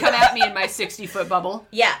 Just come at me in my 60-foot bubble.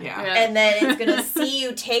 Yeah. And then it's gonna see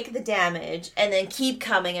you take the damage and then keep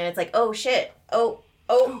coming, and it's like, oh shit.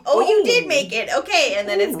 Oh, you did make it. Okay, and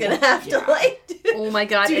then it's gonna have to like oh my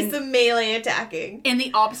god, do some melee attacking. In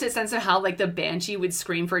the opposite sense of how like the banshee would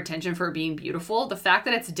scream for attention for being beautiful, the fact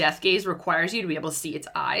that its death gaze requires you to be able to see its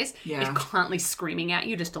eyes. It's constantly screaming at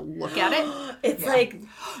you just to look at it. It's like,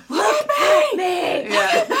 look at me.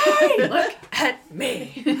 Look at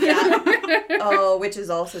me. Yeah. Oh, which is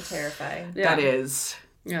also terrifying. That is.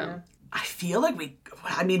 Yeah. I feel like we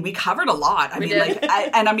covered a lot. I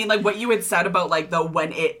mean, like what you had said about like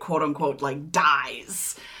when it quote unquote like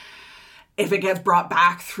dies, if it gets brought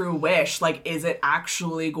back through wish, like is it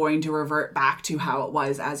actually going to revert back to how it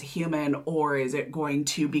was as a human, or is it going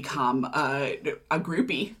to become a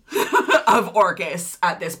groupie of Orcus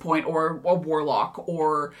at this point, or a warlock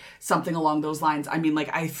or something along those lines? I mean,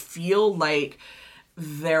 like I feel like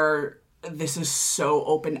this is so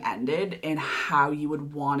open-ended in how you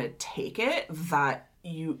would want to take it that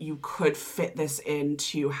you could fit this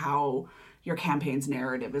into how your campaign's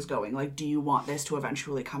narrative is going. Like, do you want this to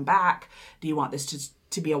eventually come back? Do you want this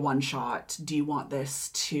to be a one-shot? Do you want this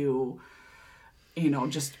to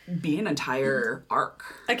just be an entire arc.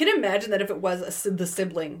 I can imagine that if it was the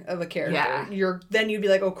sibling of a character, then you'd be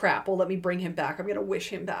like, oh crap, well let me bring him back. I'm going to wish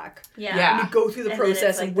him back. Yeah. And you go through the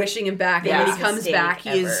process of wishing him back, and when he comes back,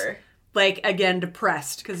 he is like, again,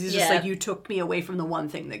 depressed, because he's just like, you took me away from the one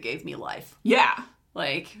thing that gave me life. Yeah.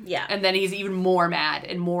 Like, and then he's even more mad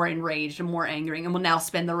and more enraged and more angry, and will now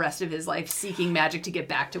spend the rest of his life seeking magic to get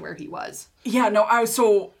back to where he was. Yeah, no,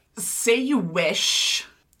 so say you wish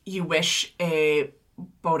a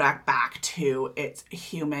Bodak back to its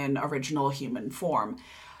original human form.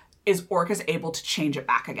 Is Orcus able to change it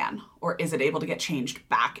back again? Or is it able to get changed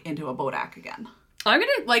back into a Bodak again? I'm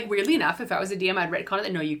gonna, like, weirdly enough, if I was a DM, I'd retcon it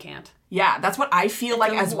that no, you can't. Yeah, that's what I feel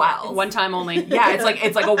like as well. One time only. Yeah, it's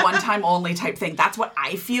like a one time only type thing. That's what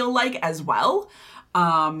I feel like as well.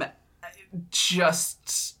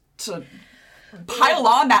 Just to pile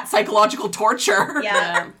on that psychological torture.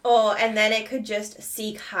 Yeah. Oh, and then it could just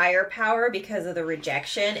seek higher power because of the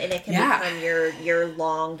rejection, and it can become your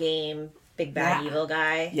long game big bad evil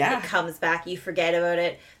guy. Yeah. It comes back, you forget about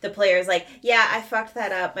it. The player's like, yeah, I fucked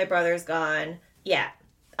that up. My brother's gone. Yeah,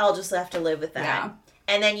 I'll just have to live with that. Yeah.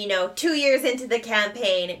 And then, 2 years into the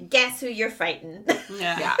campaign, guess who you're fighting?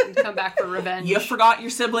 Yeah. Come back for revenge. You forgot your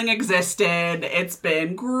sibling existed. It's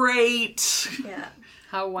been great. Yeah.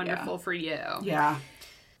 How wonderful for you. Yeah.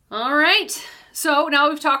 All right. So now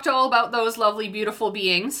we've talked all about those lovely, beautiful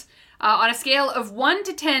beings. On a scale of 1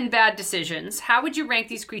 to 10 bad decisions, how would you rank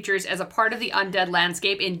these creatures as a part of the undead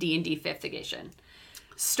landscape in D&D 5th edition?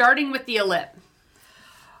 Starting with the Ellip.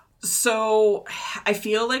 So, I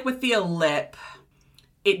feel like with the Ellip,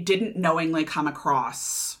 it didn't knowingly come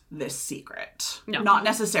across this secret. No. Not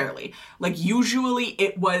necessarily. Like, usually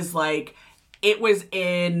it was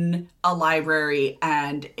in a library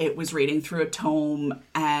and it was reading through a tome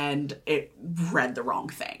and it read the wrong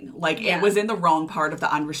thing. Like, it was in the wrong part of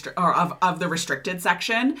the of the restricted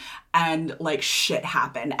section, and like shit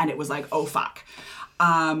happened and it was like, oh fuck.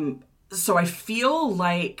 So I feel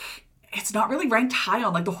like it's not really ranked high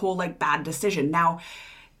on like the whole like bad decision. Now,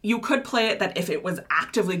 you could play it that if it was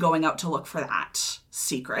actively going out to look for that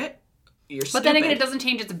secret, you're stupid. But then again, it doesn't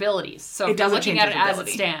change its abilities. So if you're looking at it as it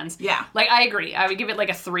stands. Yeah. Like, I agree. I would give it like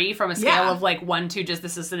a 3 from a scale of like 1 to just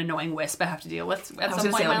this is an annoying wisp I have to deal with at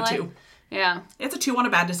some point in my life. 2. Yeah. It's a 2 on a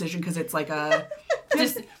bad decision because it's like a...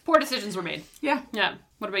 Just poor decisions were made. Yeah. Yeah.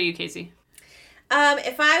 What about you, Casey?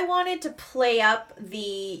 If I wanted to play up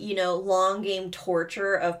the, long game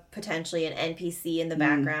torture of potentially an NPC in the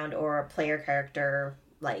background or a player character,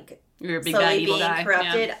 like, You're a big bad evil being guy.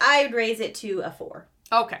 corrupted, Yeah. I'd raise it to a 4.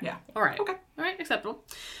 Okay. Yeah. All right. Okay. All right. Acceptable.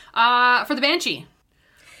 For the Banshee,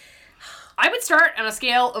 I would start on a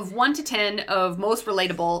scale of 1 to 10 of most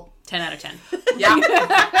relatable, 10 out of 10. Yeah.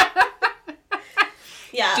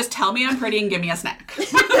 Yeah. Just tell me I'm pretty and give me a snack.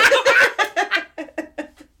 That's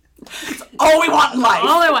all we want in life.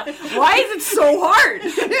 All I want. Why is it so hard?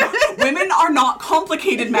 Women are not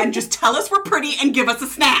complicated, men. Just tell us we're pretty and give us a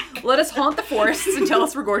snack. Let us haunt the forests and tell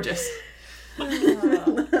us we're gorgeous.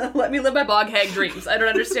 Let me live my bog hag dreams. I don't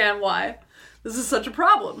understand why. This is such a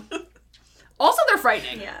problem. Also, they're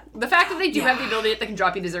frightening. Yeah. The fact that they do have the ability that they can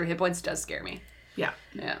drop you to 0 hit points does scare me. Yeah.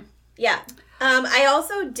 Yeah. Yeah. I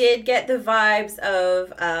also did get the vibes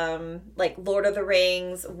of, like, Lord of the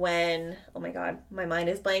Rings when, oh my god, my mind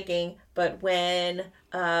is blanking, but when,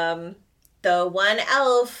 the one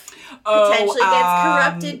elf potentially gets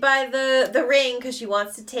corrupted by the ring because she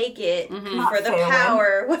wants to take it for the Phelan.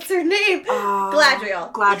 power. What's her name?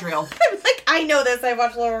 Gladriel. I'm like, I know this. I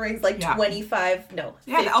watched Lord of the Rings like 25, no,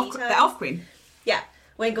 50 times. The elf queen. Yeah.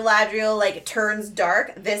 When Galadriel, like, turns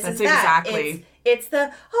dark, this That's is that. exactly. It's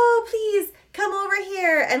the, oh, please, come over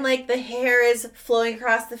here. And, like, the hair is flowing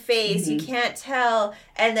across the face. You can't tell.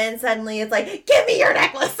 And then suddenly it's like, give me your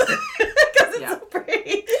necklace. Because it's so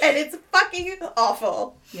pretty. And it's fucking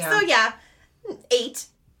awful. Yeah. So, yeah, 8.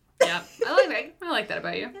 Yeah. I like that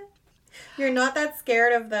about you. You're not that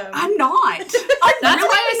scared of them. I'm not. I'm That's really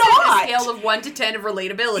why I said not. a scale of 1 to 10 of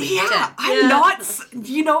relatability. Yeah, 10. I'm not.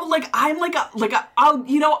 I'm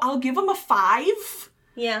I'll give them a 5.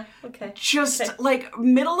 Yeah, okay. Just like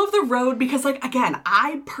middle of the road because, like, again,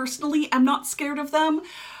 I personally am not scared of them.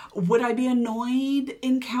 Would I be annoyed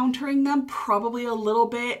encountering them? Probably a little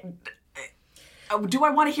bit. Do I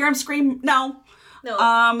want to hear him scream? No. No,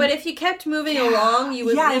 but if you kept moving along, you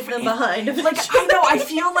would leave them behind. Like, I know, I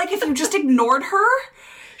feel like if you just ignored her,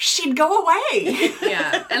 she'd go away.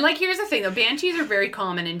 Yeah. And, like, here's the thing, though. Banshees are very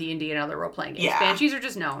common in D&D and other role-playing games. Yeah. Banshees are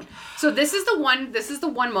just known. So this is the one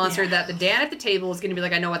monster that the Dan at the table is going to be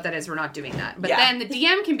like, I know what that is, we're not doing that. But then the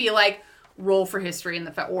DM can be like, roll for history in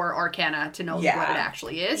the or Arcana to know what it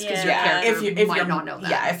actually is, because your Yeah. character if might you're not know that.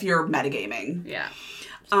 Yeah, if you're metagaming. Yeah.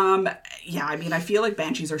 Yeah, I mean, I feel like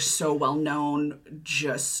banshees are so well known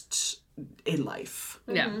just in life.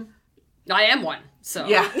 Yeah. I am one, so.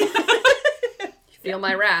 Yeah. Feel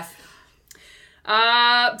my wrath.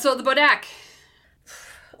 So the Bodak.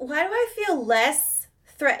 Why do I feel less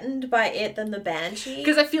threatened by it than the Banshee?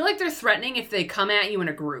 Because I feel like they're threatening if they come at you in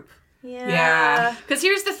a group. Yeah. Because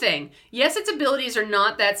here's the thing. Yes, its abilities are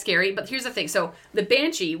not that scary, but here's the thing. So the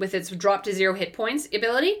Banshee, with its drop to 0 hit points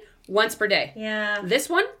ability, once per day. Yeah. This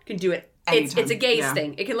one can do it. It's a gaze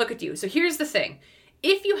thing. It can look at you. So here's the thing.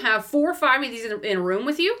 If you have 4 or 5 of these in a room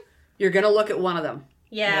with you, you're going to look at one of them.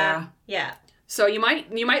 Yeah. So you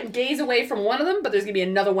might gaze away from one of them, but there's going to be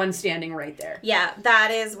another one standing right there. Yeah, that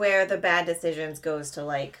is where the bad decisions goes to,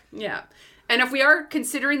 like... Yeah. And if we are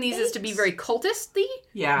considering these as to be very cultisty,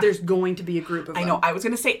 there's going to be a group of them. I know. I was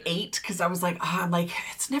going to say 8 because I was like,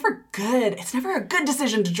 it's never good. It's never a good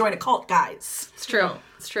decision to join a cult, guys. It's true.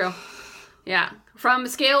 It's true. Yeah. From a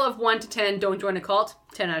scale of 1 to 10, don't join a cult,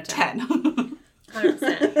 10 out of 10.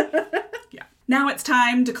 100%. Yeah. Now it's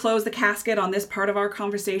time to close the casket on this part of our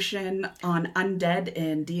conversation on Undead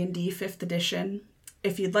in D&D 5th edition.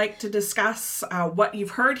 If you'd like to discuss what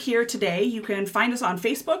you've heard here today, you can find us on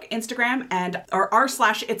Facebook, Instagram, and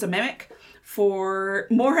r/It's a Mimic. For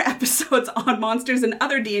more episodes on monsters and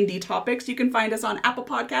other D&D topics, you can find us on Apple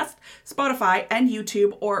Podcasts, Spotify, and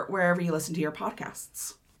YouTube, or wherever you listen to your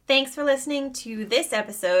podcasts. Thanks for listening to this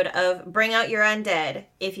episode of Bring Out Your Undead.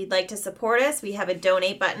 If you'd like to support us, we have a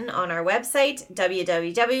donate button on our website,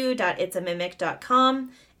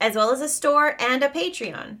 www.itsamimic.com, as well as a store and a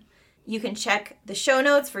Patreon. You can check the show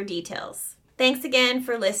notes for details. Thanks again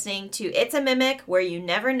for listening to It's a Mimic, where you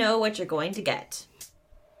never know what you're going to get.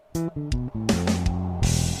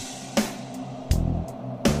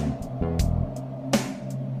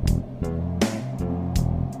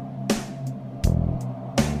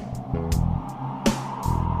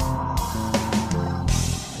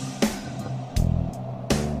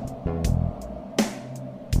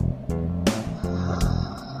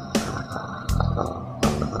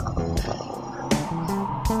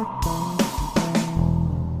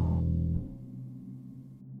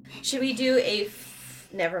 Should we do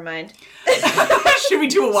never mind. Should we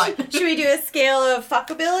do a what? Should we do a scale of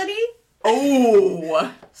fuckability?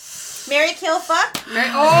 Oh. Marry, kill, fuck?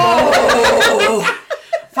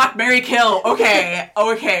 Fuck, marry, kill. Okay.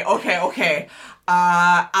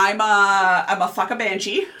 I'm a fuck a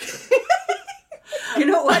banshee. You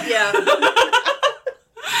know what? Yeah.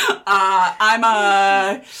 I'm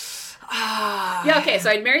a... Yeah, okay, so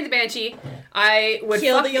I'd marry the Banshee. I would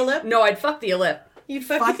kill the Ylip? No, I'd fuck the Ylip. You'd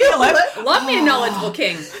fuck the Ylip? Love me a knowledgeable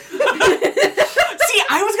king. See,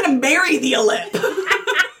 I was gonna marry the Ylip.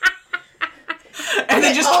 And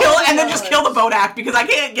then just kill the Bodak, because I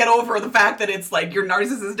can't get over the fact that it's like your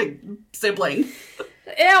narcissistic sibling.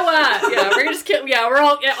 We're just kill. Yeah, we're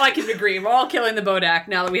all. Yeah, I can agree. We're all killing the Bodak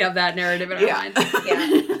now that we have that narrative in our mind. Yeah.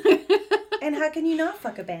 And how can you not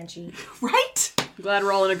fuck a banshee? Right? I'm glad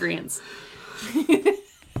we're all in agreement.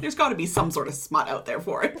 There's got to be some sort of smut out there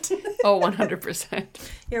for it. Oh, 100%.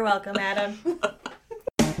 You're welcome, Adam.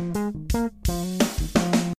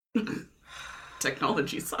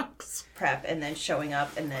 Technology sucks. Prep and then showing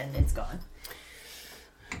up and then it's gone.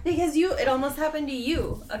 Because it almost happened to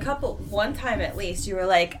you. One time at least, you were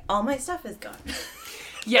like, all my stuff is gone.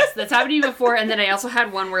 Yes, that's happened to me before. And then I also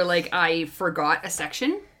had one where, like, I forgot a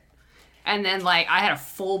section. And then, like, I had a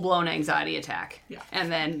full-blown anxiety attack. Yeah.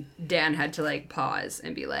 And then Dan had to, like, pause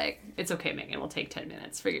and be like, it's okay, Megan, we'll take 10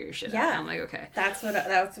 minutes. Figure your shit out. And I'm like, okay. That's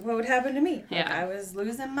what would happen to me. Like, I was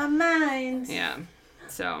losing my mind. Yeah.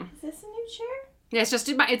 So. Is this a new chair? Yeah,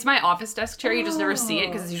 it's my office desk chair. You just never see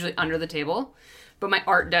it because it's usually under the table. But my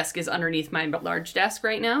art desk is underneath my large desk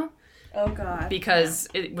right now. Oh, God. Because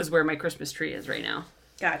it was where my Christmas tree is right now.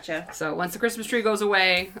 Gotcha. So once the Christmas tree goes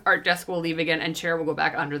away, art desk will leave again, and chair will go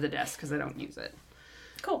back under the desk because I don't use it.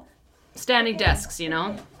 Cool. Standing desks, you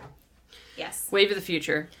know? Yes. Wave of the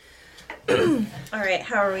future. All right,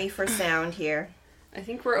 how are we for sound here? I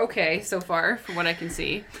think we're okay so far, from what I can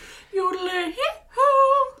see.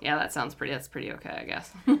 Yeah, that's pretty okay, I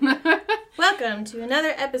guess. Welcome to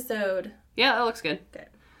another episode. Yeah, that looks good. Good.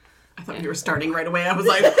 I thought you were starting right away. I was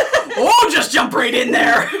like, just jump right in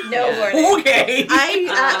there. No warning. Okay.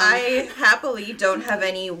 I happily don't have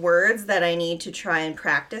any words that I need to try and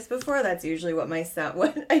practice before. That's usually what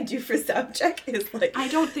what I do for sound check is like, I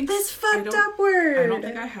don't think this fucked up word. I don't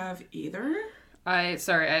think I have either.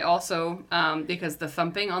 I also, because the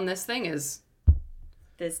thumping on this thing is...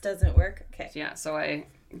 This doesn't work? Okay. Yeah, so I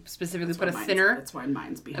specifically put a thinner. That's why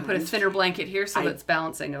mine's behind. I put a thinner blanket here so that's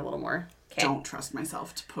balancing a little more. Okay. Don't trust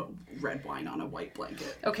myself to put red wine on a white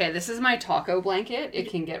blanket. Okay, this is my taco blanket. It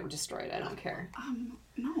can get destroyed. I don't care.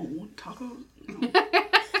 No. Taco...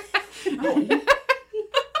 No.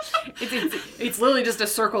 It's literally just a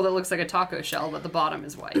circle that looks like a taco shell, but the bottom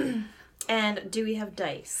is white. And do we have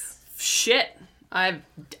dice? Shit.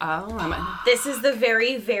 This is the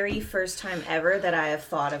very, very first time ever that I have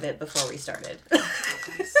thought of it before we started.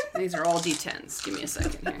 These are all D10s. Give me a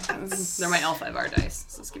second here. They're my L5R dice,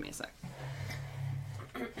 so just give me a sec.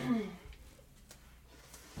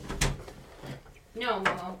 No,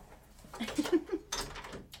 Mo.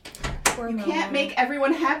 You can't make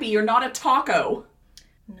everyone happy. You're not a taco.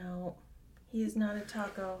 No, he is not a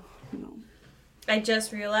taco. No. I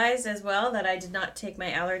just realized as well that I did not take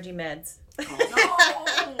my allergy meds.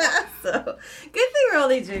 Oh, no. So, good thing we're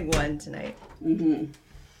only doing one tonight. Mm-hmm.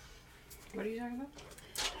 What are you talking about?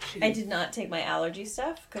 I did not take my allergy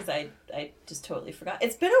stuff because I just totally forgot.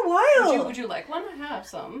 It's been a while. Would you like one? I have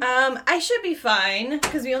some. I should be fine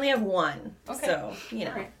because we only have one. Okay. So, you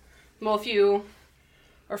know. Right. Well, if you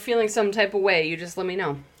are feeling some type of way, you just let me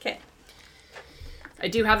know. Okay. I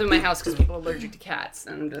do have them in my house because people are allergic to cats,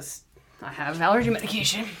 and I have allergy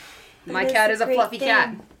medication. My cat is a fluffy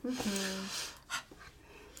cat. Mm-hmm.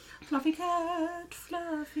 Fluffy cat,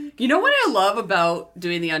 fluffy cat. You know what I love about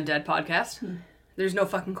doing the Undead podcast? There's no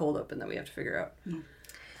fucking cold open that we have to figure out.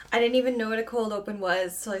 I didn't even know what a cold open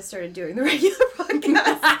was till I started doing the regular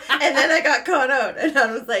podcast. And then I got caught out. And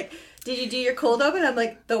I was like, did you do your cold open? I'm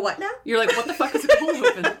like, the what now? You're like, what the fuck is a cold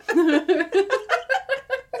open?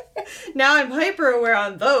 Now I'm hyper aware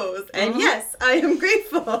on those. And yes, I am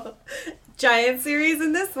grateful. Giant series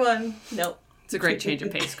in this one. Nope. It's a great change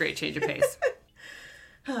of pace. Great change of pace.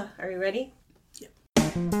 Are we ready? Yep.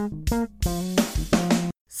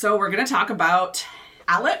 So we're going to talk about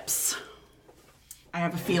Alips. I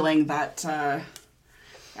have a feeling that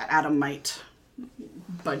Adam might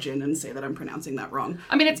budge in and say that I'm pronouncing that wrong.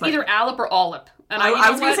 I mean, it's either Alip or Olip. And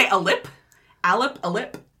I was going to say Alip. Alip,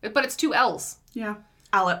 Alip. But it's two L's. Yeah.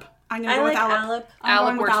 Alip. I'm going to go with Alip.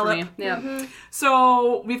 Alip works for me. Yeah. Mm-hmm.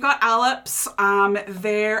 So we've got Alips.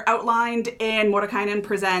 They're outlined in Mordenkainen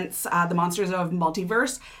Presents The Monsters of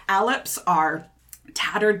Multiverse. Alips are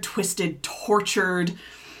tattered, twisted, tortured.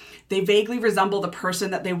 They vaguely resemble the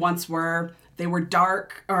person that they once were. They are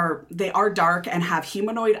dark and have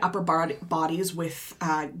humanoid upper bodies with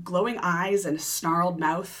glowing eyes and a snarled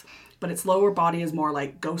mouth, but its lower body is more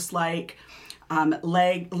like ghost-like.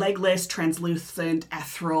 Legless, translucent,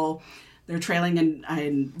 ethereal. They're trailing in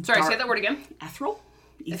Sorry, dark... say that word again. Ethereal?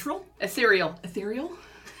 Ethereal? Ethereal. Ethereal?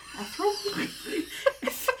 Ethereal?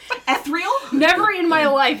 Ethereal? Never in my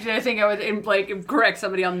life did I think I would correct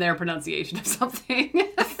somebody on their pronunciation of something.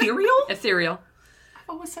 Ethereal? Ethereal. I've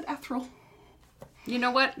always said ethereal. You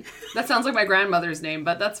know what? That sounds like my grandmother's name,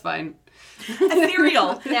 but that's fine.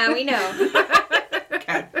 Ethereal. Now we know.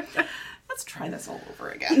 Okay. Let's try this all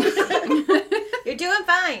over again. You're doing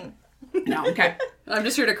fine. No, okay. I'm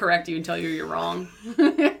just here to correct you and tell you you're wrong.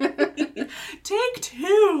 Take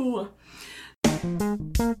two.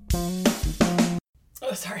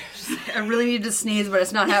 Oh, sorry. I really needed to sneeze, but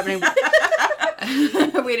it's not happening.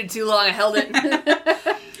 I waited too long. I held it.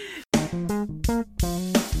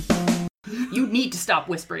 You need to stop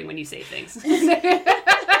whispering when you say things.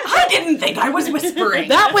 I didn't think I was whispering.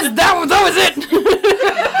 That was it.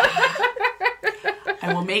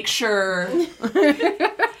 I will make sure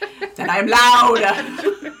that I'm loud.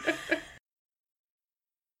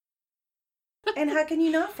 And how can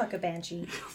you not fuck a banshee?